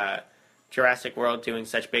by Jurassic World doing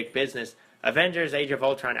such big business, Avengers Age of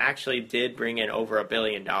Ultron actually did bring in over $1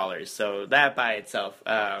 billion. So that by itself.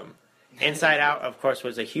 Inside Out, of course,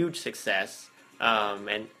 was a huge success.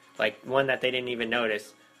 And like one that they didn't even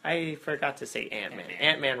notice. I forgot to say Ant-Man.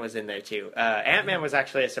 Ant-Man was in there too. Ant-Man was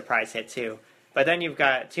actually a surprise hit too. But then you've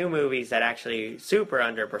got two movies that actually super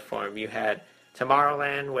underperformed. You had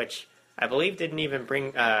Tomorrowland, which I believe didn't even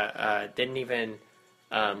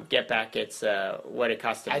get back its what it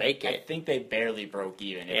cost to make it. I think they barely broke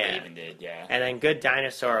even, if they even did, yeah. And then Good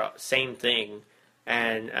Dinosaur, same thing.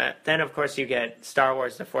 And then, of course, you get Star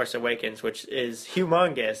Wars The Force Awakens, which is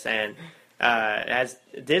humongous. And as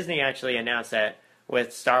Disney actually announced that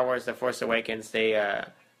with Star Wars The Force Awakens, they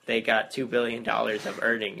got $2 billion of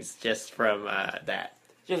earnings just from that.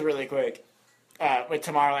 Just really quick. With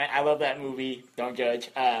Tomorrowland, I love that movie. Don't judge.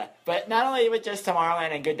 But not only with just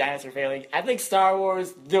Tomorrowland and Good Dinosaur failing, I think Star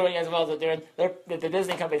Wars doing as well as they're doing. The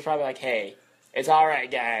Disney company's probably like, hey, it's all right,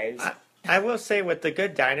 guys. I will say with the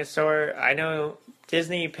Good Dinosaur, I know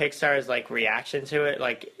Disney Pixar's like reaction to it,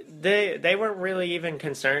 like they weren't really even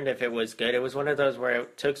concerned if it was good. It was one of those where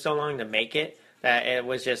it took so long to make it that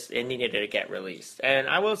it needed to get released. And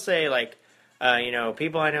I will say, like,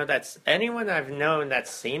 people I know anyone I've known that's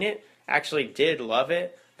seen it actually did love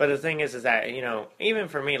it. But the thing is that, even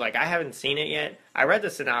for me, like, I haven't seen it yet. I read the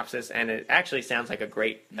synopsis, and it actually sounds like a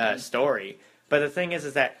great story. But the thing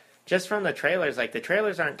is that just from the trailers, like, the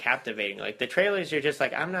trailers aren't captivating. Like, the trailers, you're just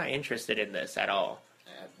like, I'm not interested in this at all.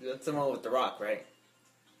 That's the one with The Rock, right?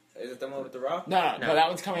 Is it the one with The Rock? No, that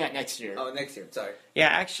one's coming out next year. Oh, next year. Sorry. Yeah,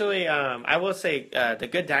 actually, I will say The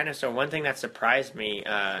Good Dinosaur, one thing that surprised me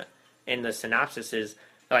in the synopsis is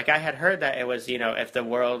like I had heard that it was, if the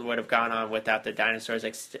world would have gone on without the dinosaurs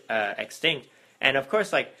extinct. And of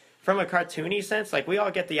course, like from a cartoony sense, like we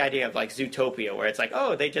all get the idea of like Zootopia, where it's like,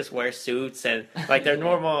 oh, they just wear suits and like they're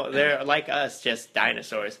normal, they're like us, just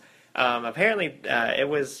dinosaurs. Apparently, it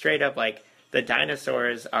was straight up like the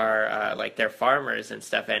dinosaurs are like they're farmers and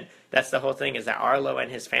stuff, and that's the whole thing is that Arlo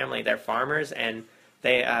and his family, they're farmers, and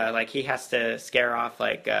they like he has to scare off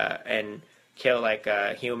like and kill like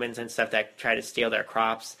humans and stuff that try to steal their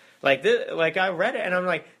crops. Like like I read it and I'm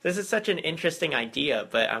like, this is such an interesting idea,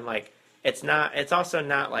 but I'm like, it's not. It's also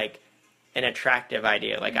not like an attractive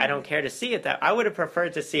idea. Like I don't care to see it. That I would have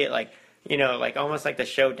preferred to see it like like almost like the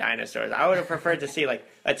show Dinosaurs. I would have preferred to see like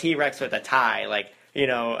a T-Rex with a tie, like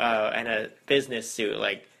and a business suit.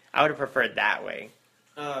 Like I would have preferred that way.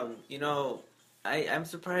 I'm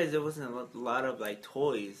surprised there wasn't a lot of like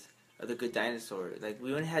toys of the Good Dinosaur. Like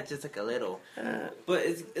we only had just like a little, but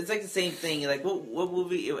it's like the same thing. Like what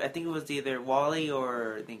movie? I think it was either WALL-E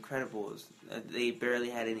or The Incredibles. They barely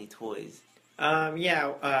had any toys.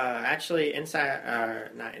 Actually,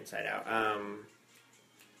 not Inside Out.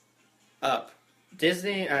 Up.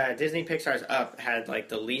 Disney Pixar's Up had like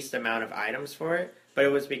the least amount of items for it, but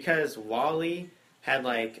it was because WALL-E had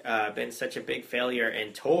like been such a big failure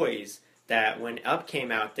in toys that when Up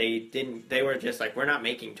came out, they were just like, we're not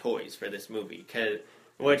making toys for this movie,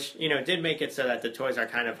 which did make it so that the toys are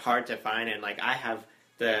kind of hard to find, and like I have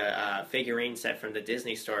the figurine set from the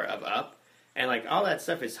Disney store of Up, and like all that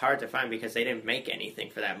stuff is hard to find because they didn't make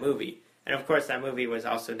anything for that movie, and of course that movie was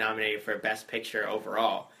also nominated for Best Picture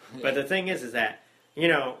overall. But the thing is that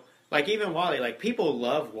like even WALL-E, like people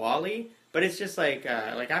love WALL-E, but it's just like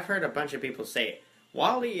I've heard a bunch of people say it.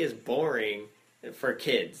 WALL-E is boring for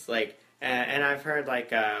kids, like. And I've heard,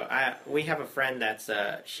 like, we have a friend that's,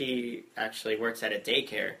 she actually works at a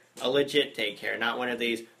daycare, a legit daycare, not one of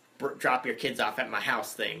these drop your kids off at my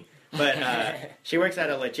house thing. But she works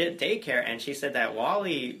at a legit daycare, and she said that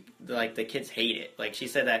WALL-E, like, the kids hate it. Like, she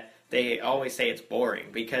said that they always say it's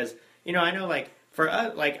boring because, I know, like, for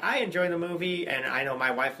us, like, I enjoy the movie, and I know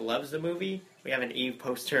my wife loves the movie. We have an Eve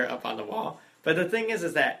poster up on the wall. But the thing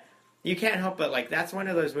is that you can't help but, like, that's one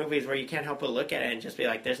of those movies where you can't help but look at it and just be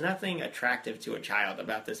like, there's nothing attractive to a child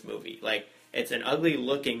about this movie. Like, it's an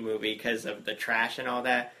ugly-looking movie because of the trash and all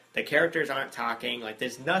that. The characters aren't talking. Like,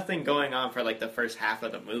 there's nothing going on for, like, the first half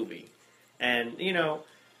of the movie. And, I don't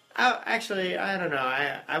know.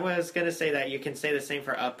 I was going to say that you can say the same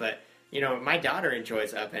for Up, but, my daughter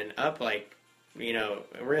enjoys Up, and Up, like,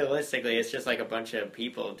 realistically, it's just, like, a bunch of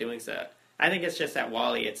people doing stuff. I think it's just that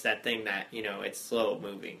WALL-E, it's that thing that, it's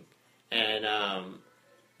slow-moving. And,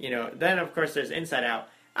 then, of course, there's Inside Out.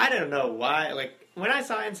 I don't know why. Like, when I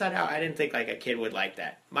saw Inside Out, I didn't think, like, a kid would like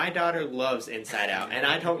that. My daughter loves Inside Out, and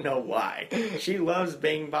I don't know why. She loves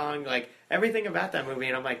Bing Bong, like, everything about that movie.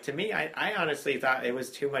 And I'm like, to me, I honestly thought it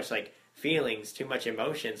was too much, like, feelings, too much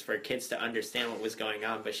emotions for kids to understand what was going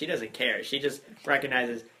on. But she doesn't care. She just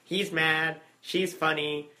recognizes he's mad, she's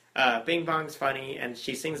funny, Bing Bong's funny, and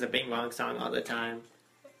she sings the Bing Bong song all the time.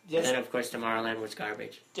 And then, of course, Tomorrowland was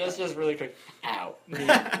garbage. Just really quick. Ow.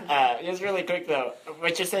 Just really quick, though.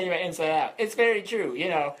 What you're saying about Inside Out, it's very true.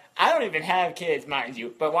 I don't even have kids, mind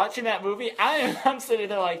you. But watching that movie, I'm sitting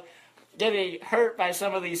there, like, getting hurt by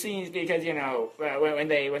some of these scenes because, when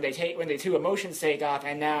they two emotions take off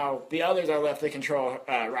and now the others are left to control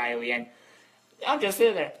Riley. And I'm just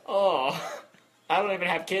sitting there, I don't even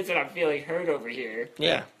have kids and I'm feeling hurt over here.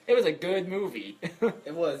 Yeah. It was a good movie.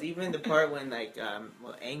 It was. Even the part when, like,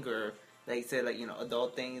 Anger, like, said, like,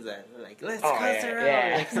 adult things that, like, let's cuss her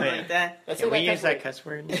out, like, something like that. Can we use that cuss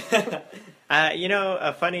word?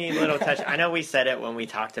 A funny little touch. I know we said it when we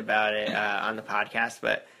talked about it on the podcast,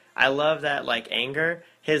 but I love that, like, Anger,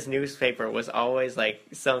 his newspaper was always, like,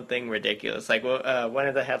 something ridiculous. Like, one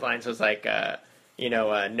of the headlines was, like,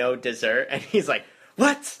 no dessert, and he's like,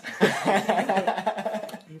 what?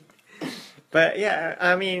 But yeah,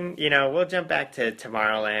 I mean, we'll jump back to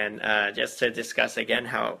Tomorrowland just to discuss again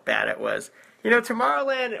how bad it was.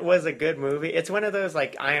 Tomorrowland was a good movie. It's one of those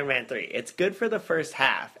like Iron Man 3. It's good for the first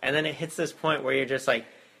half, and then it hits this point where you're just like,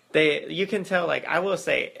 you can tell, like, I will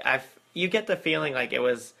say, you get the feeling like it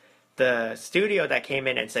was the studio that came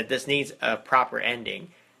in and said, this needs a proper ending,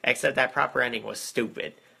 except that proper ending was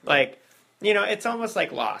stupid. Like, it's almost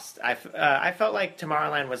like Lost. I felt like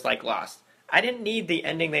Tomorrowland was like Lost. I didn't need the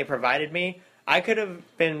ending they provided me. I would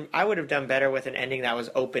have done better with an ending that was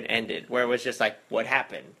open-ended, where it was just like, what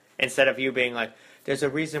happened? Instead of you being like, there's a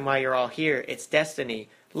reason why you're all here. It's destiny.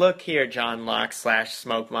 Look here, John Locke /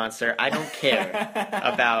 Smoke Monster. I don't care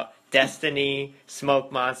about destiny,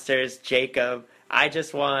 smoke monsters, Jacob. I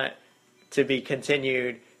just want to be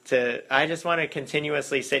continued I just want to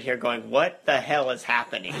continuously sit here going, what the hell is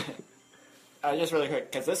happening? Just really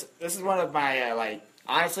quick, because this is one of my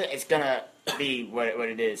honestly, it's gonna be what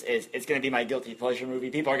it is. It's gonna be my guilty pleasure movie.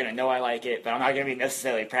 People are gonna know I like it, but I'm not gonna be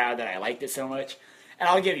necessarily proud that I liked it so much. And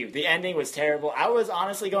I'll give you, the ending was terrible. I was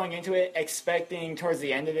honestly going into it expecting towards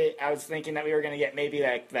the end of it, I was thinking that we were gonna get maybe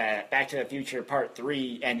like the Back to the Future Part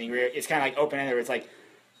 3 ending, where it's kind of like open ended, where it's like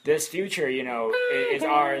this future, is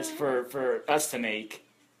ours for us to make.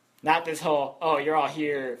 Not this whole, oh, you're all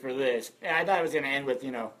here for this. And I thought it was going to end with,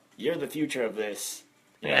 you're the future of this.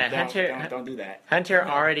 Don't do that. Hunter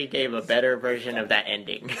already gave a better version of that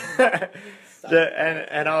ending.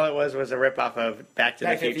 and all it was a ripoff of Back to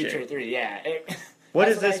the Future 3, yeah. What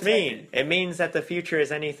does this mean? It means that the future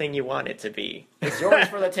is anything you want it to be. It's yours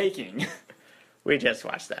for the taking. We just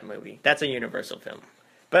watched that movie. That's a Universal film.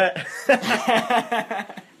 But,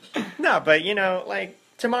 no, but,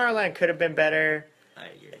 Tomorrowland could have been better.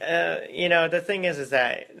 The thing is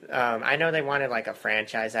that I know they wanted like a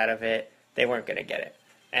franchise out of it. They weren't going to get it.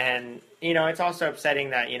 And, it's also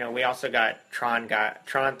upsetting that, we also got Tron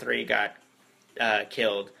 3 got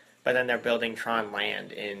killed, but then they're building Tron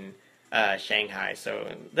Land in Shanghai.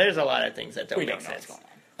 So there's a lot of things that don't make sense.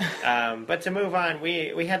 But to move on,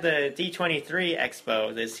 we had the D23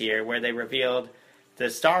 Expo this year where they revealed the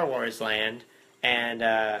Star Wars land. And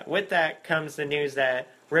with that comes the news that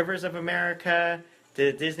Rivers of America,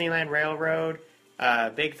 the Disneyland Railroad,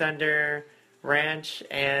 Big Thunder Ranch,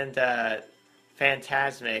 and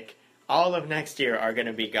Fantasmic, all of next year are going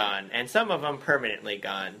to be gone, and some of them permanently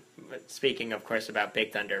gone. Speaking, of course, about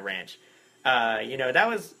Big Thunder Ranch. That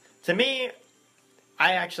was, to me,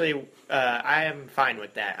 I actually, I am fine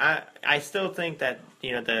with that. I still think that,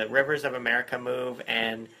 the Rivers of America move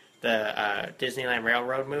and the Disneyland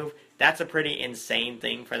Railroad move, that's a pretty insane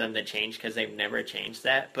thing for them to change because they've never changed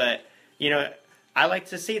that. But, I like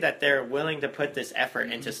to see that they're willing to put this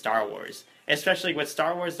effort into Star Wars, especially with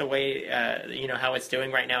Star Wars the way how it's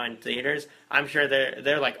doing right now in theaters. I'm sure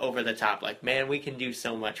they're like over the top, like, man, we can do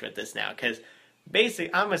so much with this now. Because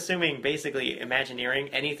I'm assuming Imagineering,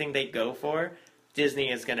 anything they go for,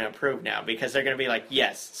 Disney is going to approve now because they're going to be like,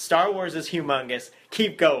 yes, Star Wars is humongous,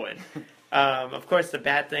 keep going. Of course, the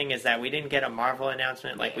bad thing is that we didn't get a Marvel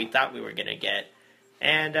announcement like we thought we were going to get,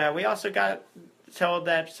 and we also got told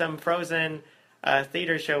that some Frozen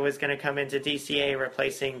theater show was going to come into DCA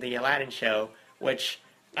replacing the Aladdin show, which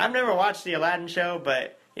I've never watched the Aladdin show,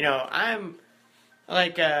 but I'm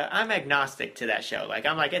agnostic to that show. Like,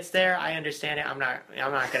 I'm like, it's there, I understand it, I'm not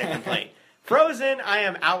going to complain. Frozen, I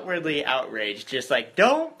am outwardly outraged, just like,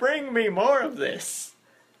 don't bring me more of this.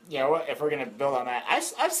 If we're going to build on that,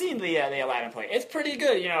 I've seen the Aladdin play. It's pretty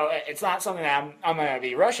good. It's not something that I'm going to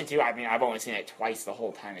be rushing to. I mean, I've only seen it twice the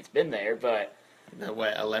whole time it's been there, but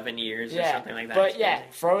 11 years or something like that. But yeah,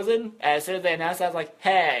 Frozen, as soon as they announced that, I was like,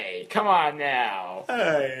 hey, come on now.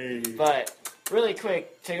 Hey. But really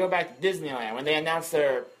quick, to go back to Disneyland, when they announced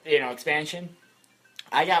their, expansion,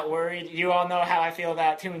 I got worried. You all know how I feel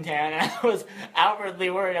about Toontown, and I was outwardly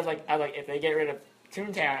worried. I was like, if they get rid of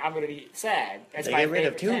Toontown, I'm going to be sad. If they get rid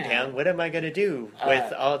of Toontown, what am I going to do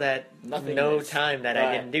with all that time that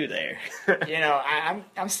I didn't do there?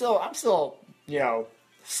 I'm still,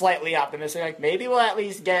 slightly optimistic. Like, maybe we'll at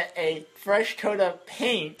least get a fresh coat of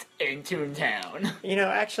paint in Toontown.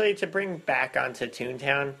 Actually, to bring back onto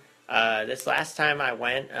Toontown, this last time I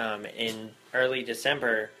went in early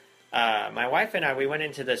December, my wife and I, we went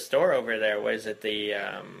into the store over there. Was it the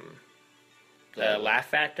Laugh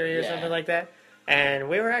Factory or something like that? And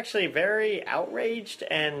we were actually very outraged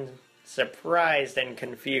and surprised and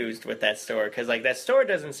confused with that store, because that store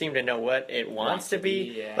doesn't seem to know what it wants to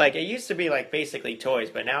be. Yeah. It used to be basically toys,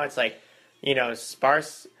 but now it's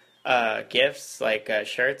sparse gifts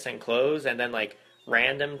shirts and clothes, and then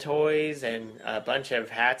random toys and a bunch of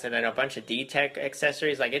hats, and then a bunch of D-Tech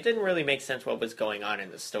accessories. It didn't really make sense what was going on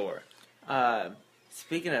in the store.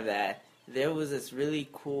 Speaking of that, there was this really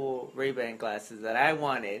cool Ray-Ban glasses that I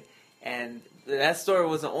wanted, and that store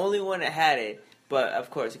was the only one that had it. But, of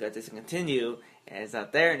course, it got discontinued, and it's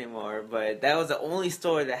not there anymore. But that was the only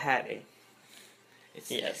store that had it.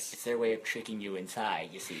 It's their way of tricking you inside,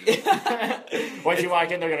 you see. Once you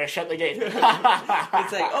walk in, they're going to shut the gate. It's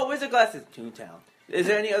like, oh, where's the glasses? Toontown. Is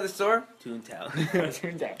there any other store? Toontown.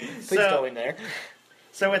 Toontown. Please go in there.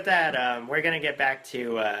 So with that, we're going to get back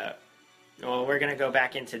to, we're going to go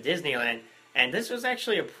back into Disneyland. And this was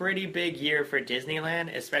actually a pretty big year for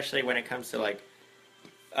Disneyland, especially when it comes to,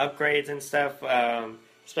 upgrades and stuff,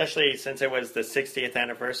 especially since it was the 60th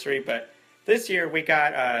anniversary. But this year we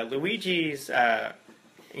got Luigi's,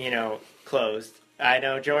 closed. I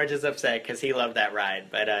know George is upset because he loved that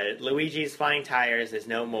ride, but Luigi's Flying Tires is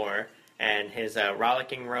no more, and his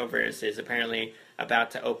Rollicking Rovers is apparently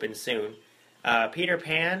about to open soon. Peter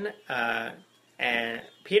Pan,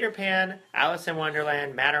 Alice in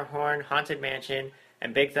Wonderland, Matterhorn, Haunted Mansion,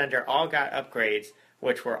 and Big Thunder all got upgrades,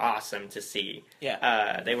 which were awesome to see.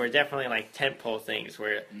 Yeah. They were definitely like tentpole things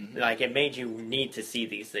where like it made you need to see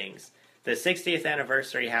these things. The 60th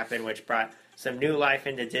anniversary happened, which brought some new life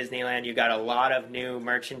into Disneyland. You got a lot of new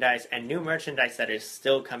merchandise, and new merchandise that is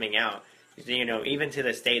still coming out. You know, even to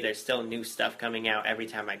this day, there's still new stuff coming out every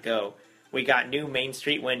time I go. We got new Main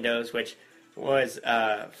Street windows, which was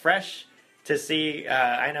fresh to see.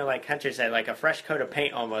 I know, like Hunter said, like a fresh coat of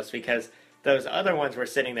paint almost, because those other ones were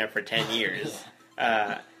sitting there for 10 years.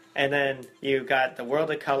 And then you got the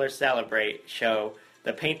World of Color Celebrate show,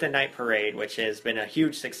 the Paint the Night Parade, which has been a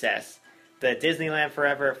huge success. The Disneyland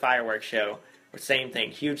Forever fireworks show, same thing,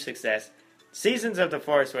 huge success. Seasons of the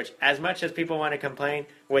Force, which as much as people want to complain,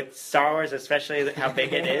 with Star Wars, especially how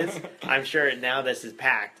big it is, I'm sure now this is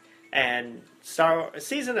packed. And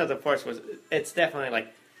Season of the Force it's definitely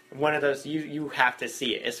like one of those, you have to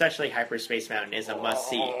see it, especially Hyperspace Mountain is a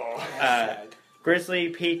must-see. Grizzly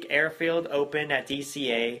Peak Airfield opened at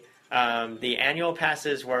DCA. The annual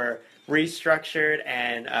passes were restructured,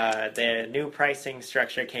 and the new pricing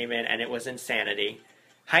structure came in, and it was insanity.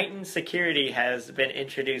 Heightened security has been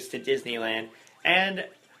introduced to Disneyland, and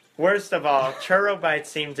worst of all, Churro Bites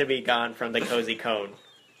seem to be gone from the Cozy Cone.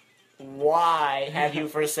 Why have you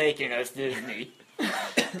forsaken us, Disney?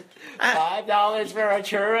 $5 for a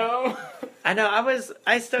churro? I know,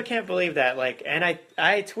 I still can't believe that, like, and I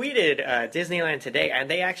tweeted Disneyland today, and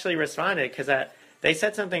they actually responded, because they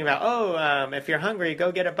said something about, if you're hungry,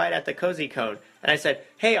 go get a bite at the Cozy Cone. And I said,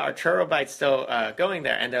 hey, are Churro Bites still going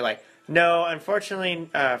there? And they're like, no, unfortunately,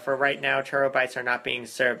 for right now, Churro Bites are not being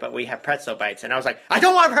served, but we have Pretzel Bites. And I was like, I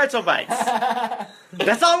don't want Pretzel Bites!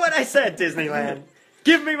 That's all what I said, Disneyland.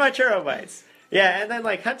 Give me my Churro Bites. Yeah, and then,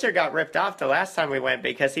 like, Hunter got ripped off the last time we went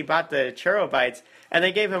because he bought the Churro Bites, and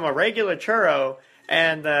they gave him a regular churro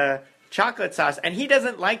and the chocolate sauce, and he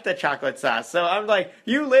doesn't like the chocolate sauce. So I'm like,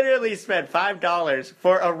 you literally spent $5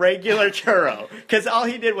 for a regular churro, because all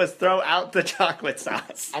he did was throw out the chocolate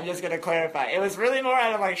sauce. I'm just going to clarify. It was really more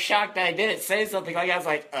out of, like, shock that I didn't say something. Like, I was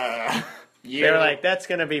like, They were like, that's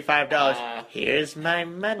going to be $5. Here's my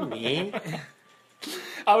money.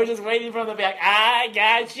 I was just waiting for them to be like, I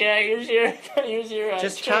gotcha. Here's your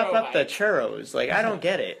just churro chop up the bite. churros. Like, I don't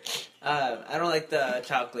get it. I don't like the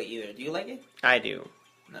chocolate either. Do you like it? I do.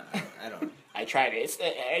 No, I don't. I tried it.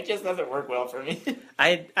 It just doesn't work well for me.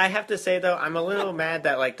 I have to say, though, I'm a little mad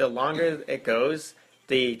that, like, the longer it goes,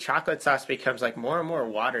 the chocolate sauce becomes, like, more and more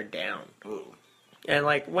watered down. Ooh. And,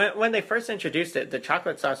 like, when they first introduced it, the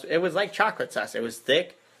chocolate sauce, it was like chocolate sauce. It was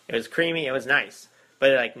thick, it was creamy, it was nice.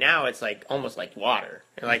 But, like, now it's, like, almost like water.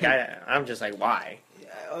 And, like, I'm just like, why?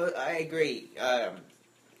 I agree.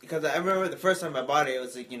 Because I remember the first time I bought it, it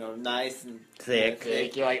was, like, nice and Thick.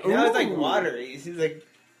 You're like, Now it's like ooh. water. It's like,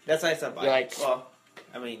 that's why I stopped buying You're it. like- Well,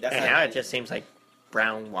 I mean, that's And not- now it just seems like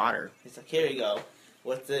brown water. It's like, here you go.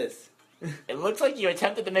 What's this? It looks like you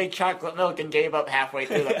attempted to make chocolate milk and gave up halfway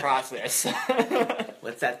through the process.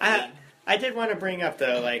 What's that thing? I did want to bring up,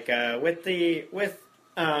 though, like, with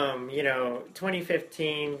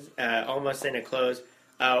 2015 almost in a close,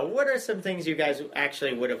 what are some things you guys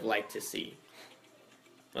actually would have liked to see?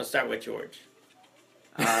 Let's start with George.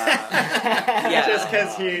 Yeah. Just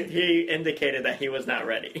because he indicated that he was not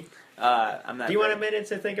ready. I'm not. Do you want a ready. minute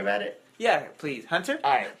to think about it? Yeah, please, Hunter.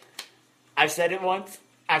 All right. I've said it once.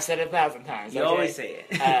 I've said it 1,000 times. You okay? always say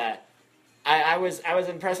it. I was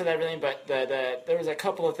impressed with everything, but there was a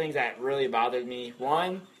couple of things that really bothered me.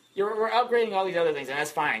 One, we're upgrading all these other things, and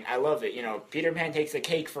that's fine. I love it. Peter Pan takes the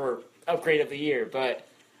cake for upgrade of the year, but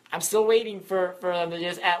I'm still waiting for them to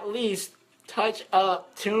just at least touch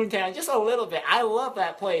up Toontown just a little bit. I love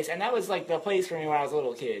that place, and that was like the place for me when I was a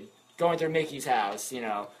little kid, going through Mickey's house, and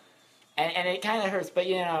it kind of hurts. But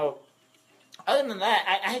other than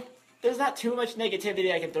that, there's not too much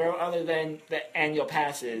negativity I can throw other than the annual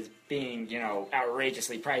passes being,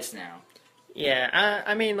 outrageously priced now. Yeah,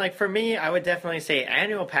 I mean, like, for me, I would definitely say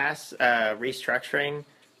annual pass restructuring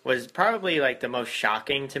was probably, like, the most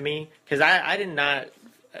shocking to me, because I did not,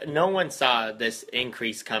 no one saw this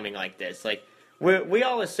increase coming like this. Like, we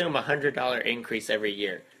all assume a $100 increase every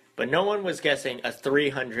year, but no one was guessing a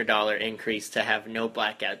 $300 increase to have no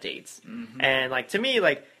blackout dates. Mm-hmm. And, like, to me,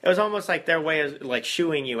 like, it was almost like their way of, like,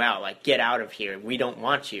 shooing you out, like, get out of here, we don't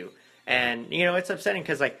want you. And, it's upsetting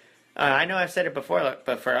because, like, I know I've said it before,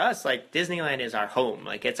 but for us, like, Disneyland is our home.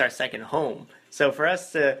 Like, it's our second home. So for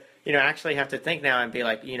us to actually have to think now and be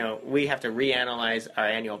like, we have to reanalyze our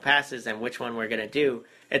annual passes and which one we're going to do.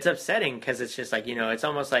 It's upsetting because it's just like, it's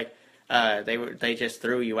almost like they just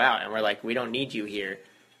threw you out and we're like, we don't need you here.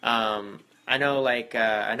 I know, like,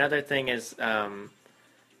 another thing is,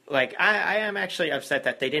 like, I am actually upset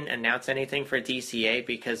that they didn't announce anything for DCA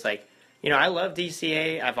because, like, I love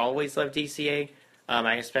DCA. I've always loved DCA.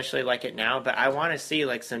 I especially like it now, but I want to see,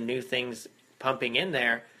 like, some new things pumping in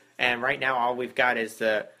there. And right now, all we've got is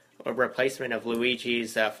the replacement of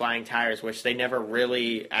Luigi's flying tires, which they never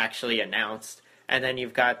really actually announced. And then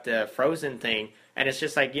you've got the Frozen thing. And it's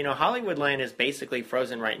just like, Hollywoodland is basically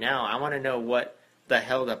Frozen right now. I want to know what the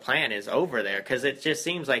hell the plan is over there, because it just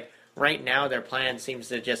seems like right now their plan seems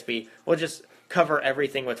to just be, we'll just cover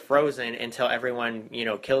everything with Frozen until everyone,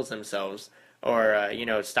 kills themselves or,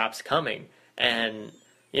 stops coming. And,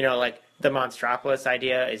 like, the Monstropolis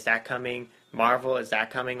idea, is that coming? Marvel, is that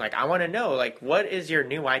coming? Like, I want to know, like, what is your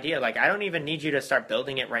new idea? Like, I don't even need you to start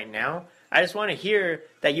building it right now. I just want to hear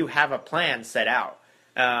that you have a plan set out.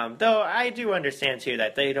 Though I do understand, too,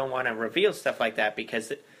 that they don't want to reveal stuff like that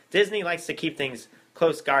because Disney likes to keep things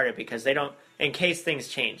close guarded because they don't, in case things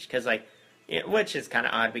change. Because, like, which is kind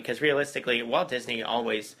of odd because realistically, Walt Disney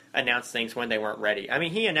always announced things when they weren't ready. I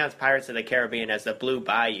mean, he announced Pirates of the Caribbean as the Blue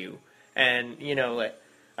Bayou. And,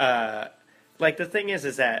 like the thing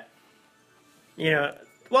is that,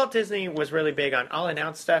 Walt Disney was really big on I'll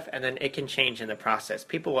announce stuff and then it can change in the process.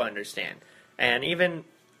 People will understand. And even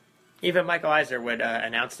Michael Eisner would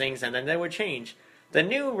announce things and then they would change. The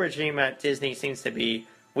new regime at Disney seems to be,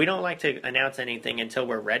 we don't like to announce anything until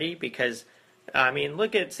we're ready because, I mean,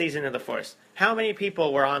 look at Season of the Force. How many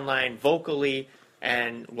people were online vocally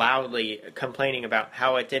and loudly complaining about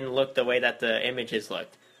how it didn't look the way that the images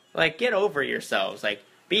looked? Like, get over yourselves. Like,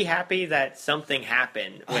 be happy that something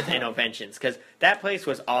happened with Innoventions, because that place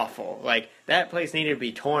was awful. Like, that place needed to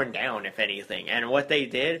be torn down, if anything. And what they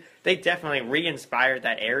did, they definitely re-inspired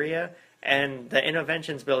that area. And the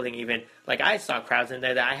Innoventions building even, like, I saw crowds in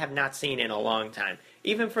there that I have not seen in a long time.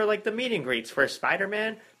 Even for, like, the meet and greets for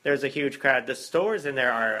Spider-Man, there's a huge crowd. The stores in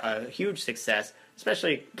there are a huge success,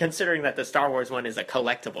 especially considering that the Star Wars one is a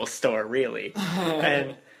collectible store, really.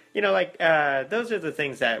 And, those are the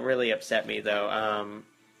things that really upset me, though.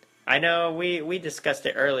 I know we discussed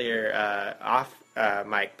it earlier off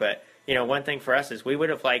mic, but, one thing for us is we would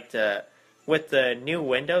have liked, with the new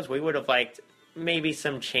windows, we would have liked maybe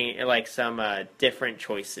some change, like some different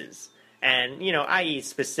choices. And, i.e.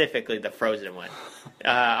 specifically the Frozen one.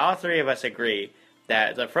 All three of us agree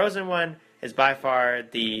that the Frozen one is by far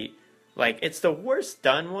it's the worst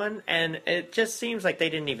done one, and it just seems like they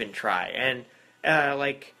didn't even try. And,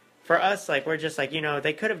 for us, we're just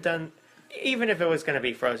they could have done, even if it was going to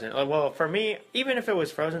be Frozen, well, for me, even if it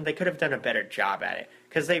was Frozen, they could have done a better job at it.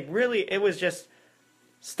 Because it was just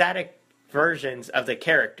static versions of the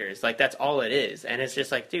characters. Like, that's all it is. And it's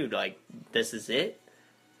just like, dude, this is it?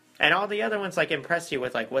 And all the other ones, impress you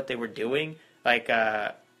with, what they were doing. I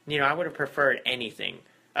would have preferred anything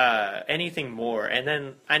more. And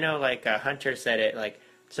then, I know, Hunter said it,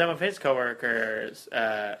 some of his coworkers,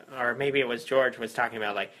 or maybe it was George, was talking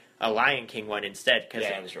about, a Lion King one instead.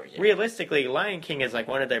 Because realistically, Lion King is,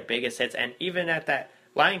 one of their biggest hits. And even at that,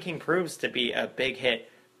 Lion King proves to be a big hit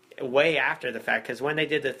way after the fact. Because when they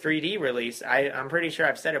did the 3D release, I'm pretty sure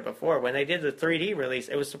I've said it before, when they did the 3D release,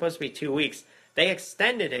 it was supposed to be 2 weeks. They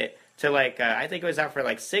extended it to, I think it was out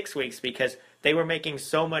for, 6 weeks because they were making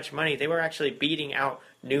so much money. They were actually beating out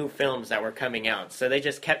new films that were coming out. So they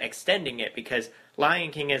just kept extending it because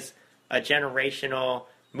Lion King is a generational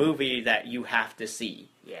movie that you have to see.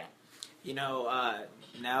 Yeah.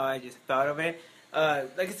 Now I just thought of it.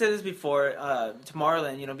 Like I said this before,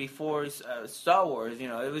 Tomorrowland, before Star Wars,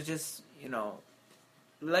 it was just,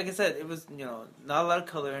 like I said, it was, not a lot of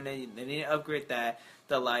color, and they need to upgrade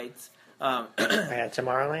the lights.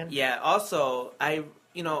 Tomorrowland? Yeah, also,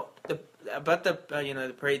 about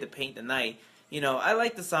the parade to paint the night, I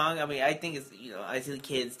like the song. I mean, I think it's, I see the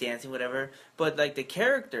kids dancing, whatever. But, the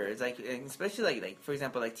characters, especially, for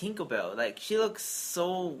example, Tinkerbell, she looks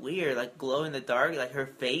so weird, glow in the dark, her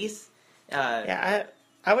face. Yeah,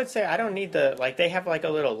 I would say I don't need they have, a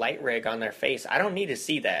little light rig on their face. I don't need to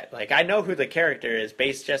see that. I know who the character is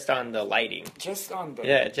based just on the lighting. Just on the...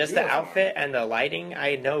 Yeah, just the outfit and the lighting,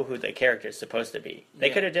 I know who the character is supposed to be.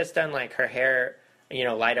 They could have just done, her hair...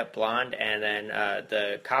 light up blonde, and then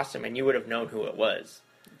the costume, and you would have known who it was.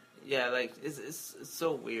 Yeah, it's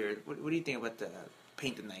so weird. What do you think about the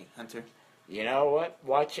Paint the Night, Hunter? You know what?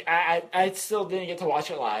 I still didn't get to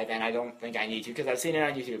watch it live, and I don't think I need to, because I've seen it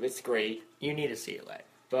on YouTube. It's great. You need to see it live.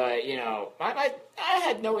 But, I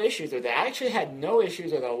had no issues with that. I actually had no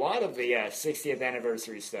issues with a lot of the 60th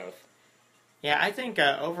anniversary stuff. Yeah, I think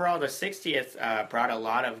overall the 60th brought a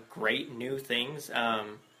lot of great new things.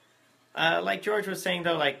 Like George was saying,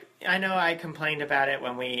 though, like, I know I complained about it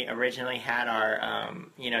when we originally had our,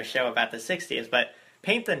 show about the 60th, but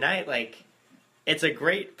Paint the Night, like, it's a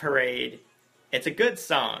great parade. It's a good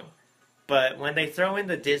song. But when they throw in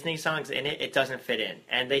the Disney songs in it, it doesn't fit in.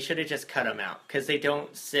 And they should have just cut them out. Because they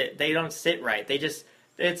don't sit right.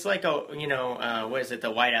 It's like what is it, the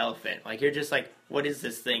white elephant. Like, you're just like, what is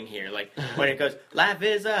this thing here? Like, when it goes, life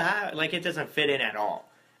is a high, like, it doesn't fit in at all.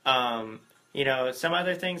 Some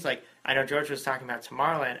other things, like, I know George was talking about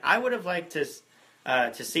Tomorrowland. I would have liked to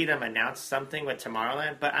see them announce something with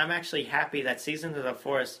Tomorrowland, but I'm actually happy that Seasons of the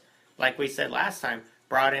Forest, like we said last time,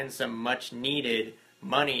 brought in some much needed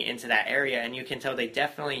money into that area, and you can tell they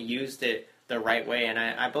definitely used it the right way. And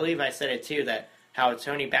I believe I said it too, that how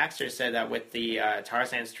Tony Baxter said that with the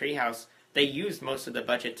Tarzan's Treehouse, they used most of the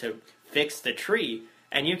budget to fix the tree,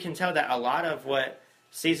 and you can tell that a lot of what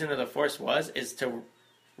Season of the Forest was is to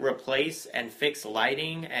replace and fix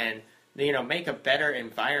lighting and make a better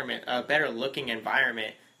environment, a better looking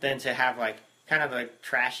environment, than to have like kind of the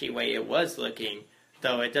trashy way it was looking.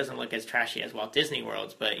 Though it doesn't look as trashy as Walt Disney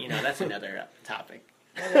World's, but that's another topic.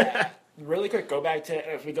 Really quick,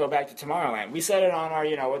 if we go back to Tomorrowland, we said it on our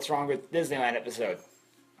What's Wrong with Disneyland episode.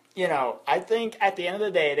 I think at the end of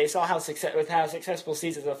the day, they saw how successful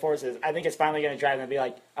Seasons of the Forest is. I think it's finally going to drive them to be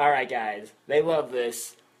like, all right, guys, they love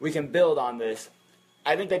this. We can build on this.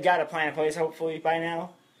 I think they've got a plan in place, hopefully, by now,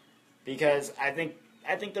 because I think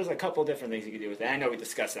there's a couple different things you can do with it. I know we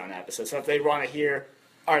discussed it on that episode, so if they want to hear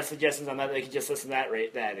our suggestions on that, they can just listen to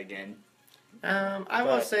that again.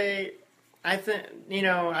 Will say, I think,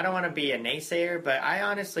 I don't want to be a naysayer, but I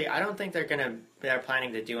don't think they're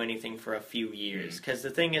planning to do anything for a few years. Because the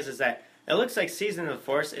thing is that it looks like Season of the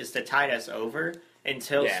Force is to tide us over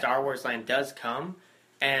until Star Wars Land does come.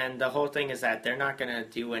 And the whole thing is that they're not going to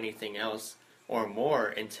do anything else or more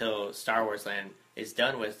until Star Wars Land is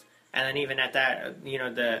done with. And then even at that,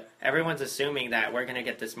 everyone's assuming that we're going to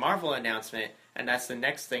get this Marvel announcement, and that's the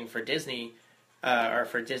next thing for Disney, or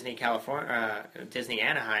for Disney California, Disney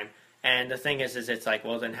Anaheim. And the thing is it's like,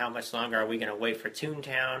 well, then how much longer are we going to wait for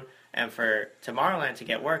Toontown and for Tomorrowland to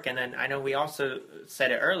get work? And then I know we also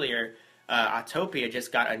said it earlier, Autopia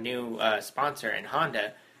just got a new sponsor in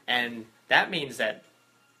Honda, and that means that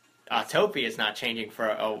Autopia is not changing for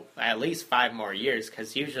at least 5 more years,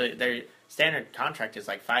 because usually their standard contract is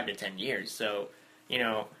like 5 to 10 years. So,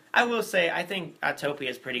 I will say I think Autopia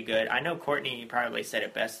is pretty good. I know Courtney probably said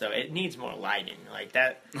it best, though. It needs more lighting. Like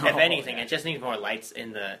that, if anything, it just needs more lights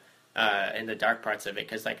in the dark parts of it,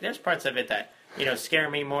 because like there's parts of it that scare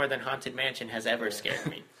me more than Haunted Mansion has ever scared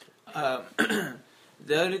me.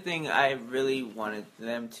 The other thing I really wanted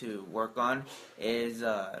them to work on is,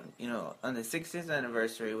 on the 60th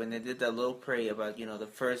anniversary, when they did that little parade about, the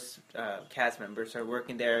first cast members are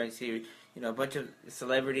working there and see, a bunch of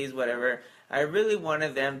celebrities, whatever. I really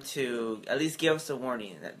wanted them to at least give us a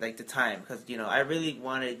warning, like the time, because, I really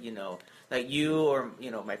wanted, like you or,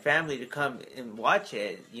 my family to come and watch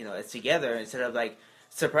it, it's together, instead of like,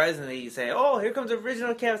 surprisingly, you say, "Oh, here comes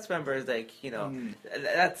original cast members." Like,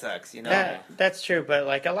 that sucks. That's true, but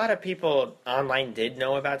like a lot of people online did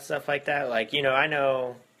know about stuff like that. Like, I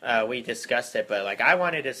know we discussed it, but like I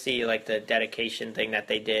wanted to see like the dedication thing that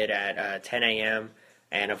they did at 10 a.m.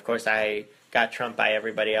 And of course, I got trumped by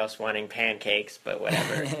everybody else wanting pancakes, but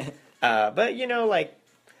whatever. But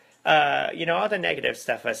all the negative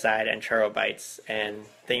stuff aside, and churro bites and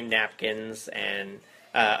themed napkins and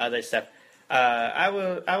other stuff. I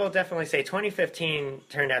will definitely say 2015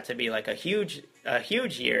 turned out to be like a huge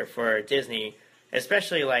year for Disney,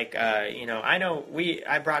 especially like I know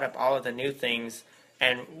I brought up all of the new things,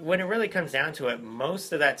 and when it really comes down to it,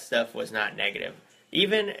 most of that stuff was not negative.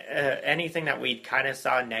 Even anything that we kind of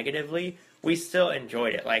saw negatively, we still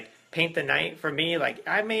enjoyed it. Like Paint the Night, for me, like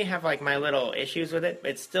I may have like my little issues with it,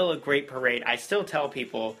 but it's still a great parade. I still tell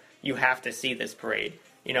people you have to see this parade.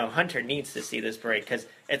 Hunter needs to see this parade because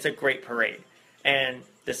it's a great parade. And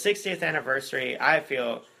the 60th anniversary, I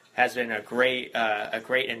feel, has been a great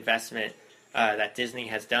investment that Disney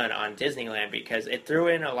has done on Disneyland, because it threw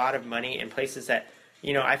in a lot of money in places that,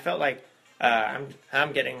 I felt like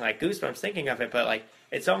I'm getting like goosebumps thinking of it, but like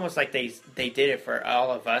it's almost like they did it for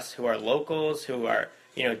all of us who are locals, who are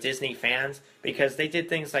Disney fans, because they did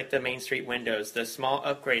things like the Main Street windows, the small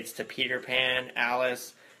upgrades to Peter Pan,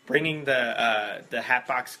 Alice, bringing the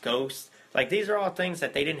Hatbox Ghost. Like, these are all things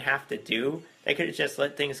that they didn't have to do. They could have just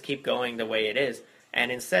let things keep going the way it is.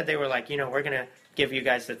 And instead they were like, we're going to give you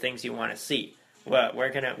guys the things you want to see. well,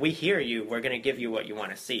 we hear you. We're gonna give you what you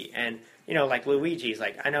want to see. And like Luigi's,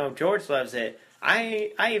 like I know George loves it.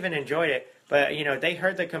 I even enjoyed it, but they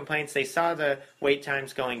heard the complaints. They saw the wait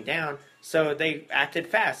times going down, so they acted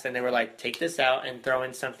fast and they were like, take this out and throw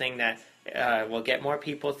in something that will get more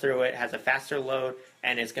people through it, has a faster load,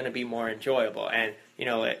 and is going to be more enjoyable. And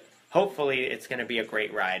hopefully it's going to be a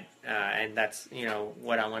great ride, and that's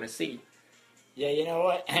what I want to see. Yeah, you know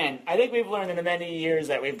what? And I think we've learned in the many years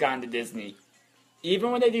that we've gone to Disney,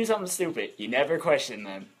 even when they do something stupid, you never question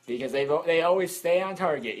them because they always stay on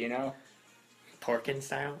target. Porkin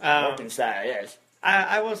style. Porkin style, yes.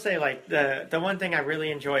 I will say, like, the one thing I really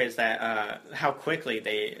enjoy is that how quickly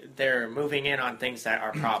they're moving in on things that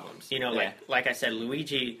are problems. Like I said,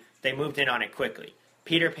 Luigi, they moved in on it quickly.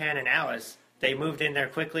 Peter Pan and Alice, they moved in there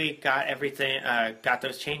quickly, got everything, got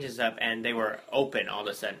those changes up, and they were open all of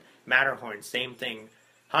a sudden. Matterhorn, same thing.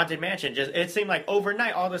 Haunted Mansion, it seemed like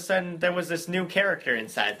overnight, all of a sudden, there was this new character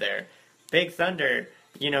inside there. Big Thunder,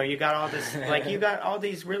 you got all this, like, you got all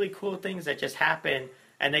these really cool things that just happened,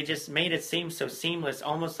 and they just made it seem so seamless,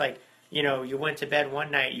 almost like, you went to bed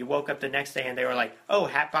one night, you woke up the next day, and they were like, oh,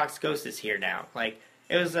 Hatbox Ghost is here now. Like,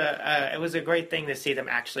 it was a great thing to see them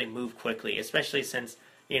actually move quickly, especially since,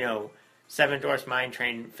 Seven Dwarfs Mine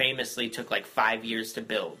Train famously took, like, 5 years to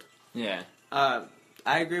build. Yeah.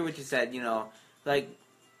 I agree with what you said. Like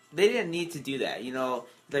they didn't need to do that.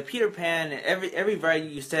 Like Peter Pan, every ride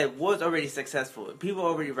you said was already successful. People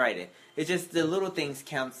already ride it. It's just the little things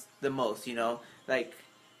counts the most. Like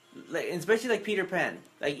especially like Peter Pan.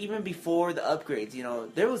 Like even before the upgrades,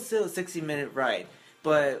 there was still a 60-minute ride.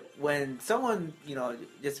 But when someone,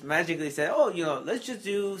 just magically said, oh, let's just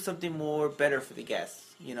do something more better for the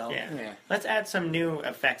guests, Yeah. Let's add some new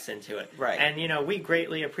effects into it. Right. And, we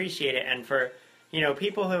greatly appreciate it. And for,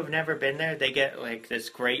 people who have never been there, they get, like, this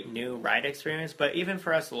great new ride experience. But even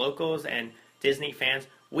for us locals and Disney fans,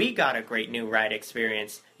 we got a great new ride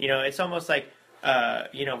experience. It's almost like,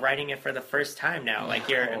 riding it for the first time now. Like,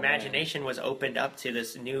 your imagination was opened up to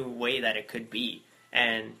this new way that it could be.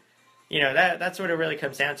 And... that's what it really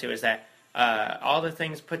comes down to is that all the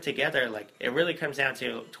things put together, like, it really comes down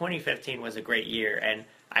to 2015 was a great year, and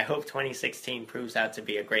I hope 2016 proves out to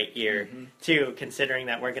be a great year, too, considering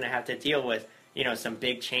that we're going to have to deal with, some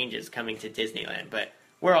big changes coming to Disneyland. But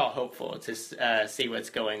we're all hopeful to see what's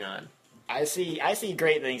going on. I see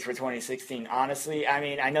great things for 2016, honestly. I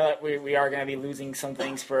mean, I know that we are going to be losing some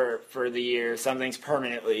things for the year, some things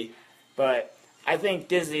permanently, but... I think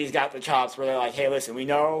Disney's got the chops where they're like, hey, listen, we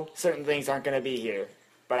know certain things aren't going to be here,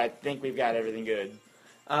 but I think we've got everything good.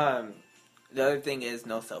 The other thing is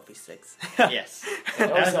no selfie sticks. Yes. No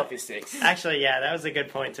selfie sticks. Actually, yeah, that was a good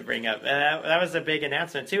point to bring up. That was a big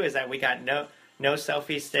announcement, too, is that we got no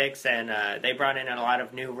selfie sticks, and they brought in a lot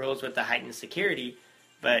of new rules with the heightened security.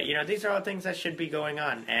 But, these are all things that should be going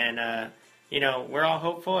on. And, we're all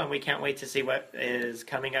hopeful, and we can't wait to see what is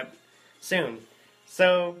coming up soon.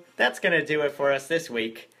 So that's going to do it for us this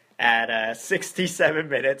week at 67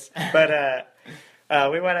 minutes. But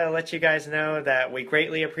we want to let you guys know that we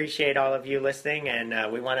greatly appreciate all of you listening,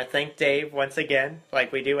 and we want to thank Dave once again,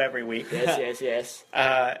 like we do every week. Yes.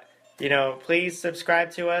 Please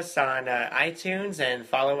subscribe to us on iTunes and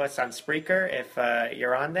follow us on Spreaker if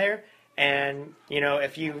you're on there. And,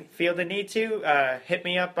 if you feel the need to, hit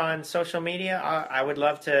me up on social media. I would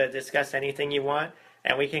love to discuss anything you want.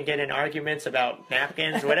 And we can get in arguments about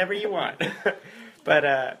napkins, whatever you want. But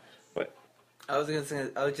I was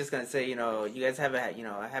just gonna say, you guys have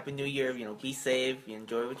a happy New Year. Be safe,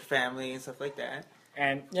 enjoy with your family and stuff like that.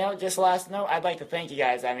 And just last note, I'd like to thank you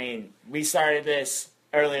guys. I mean, we started this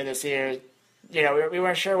earlier this year. We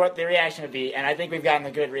weren't sure what the reaction would be, and I think we've gotten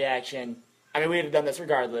a good reaction. I mean, we'd have done this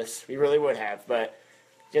regardless. We really would have, but.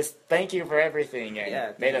 Just thank you for everything,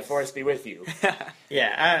 and may the force be with you.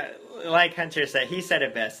 Like Hunter said, he said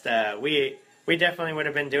it best. We definitely would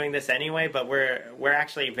have been doing this anyway, but we're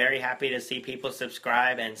actually very happy to see people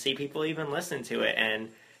subscribe and see people even listen to it. And,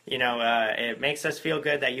 it makes us feel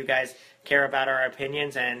good that you guys care about our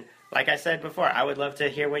opinions. And like I said before, I would love to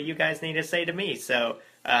hear what you guys need to say to me. So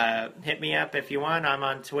hit me up if you want. I'm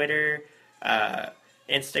on Twitter,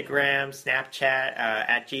 Instagram, Snapchat,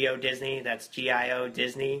 at Gio Disney. That's Gio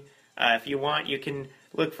Disney. If you want, you can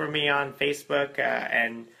look for me on Facebook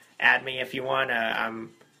and add me if you want.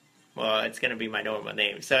 It's going to be my normal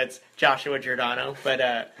name. So it's Joshua Giordano.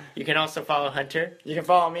 But you can also follow Hunter. You can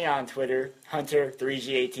follow me on Twitter,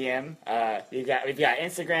 Hunter3GATM. We've got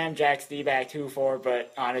Instagram, JacksDback24.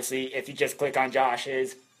 But honestly, if you just click on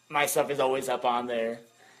Josh's, my stuff is always up on there.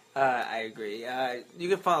 I agree. You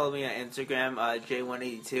can follow me on Instagram,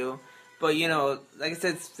 J182. But, you know, like I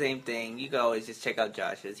said, same thing. You can always just check out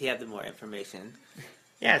Josh's. He has the more information.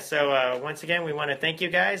 Yeah, so once again, we want to thank you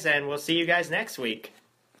guys, and we'll see you guys next week.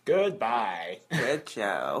 Goodbye. Good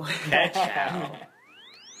show. Ciao.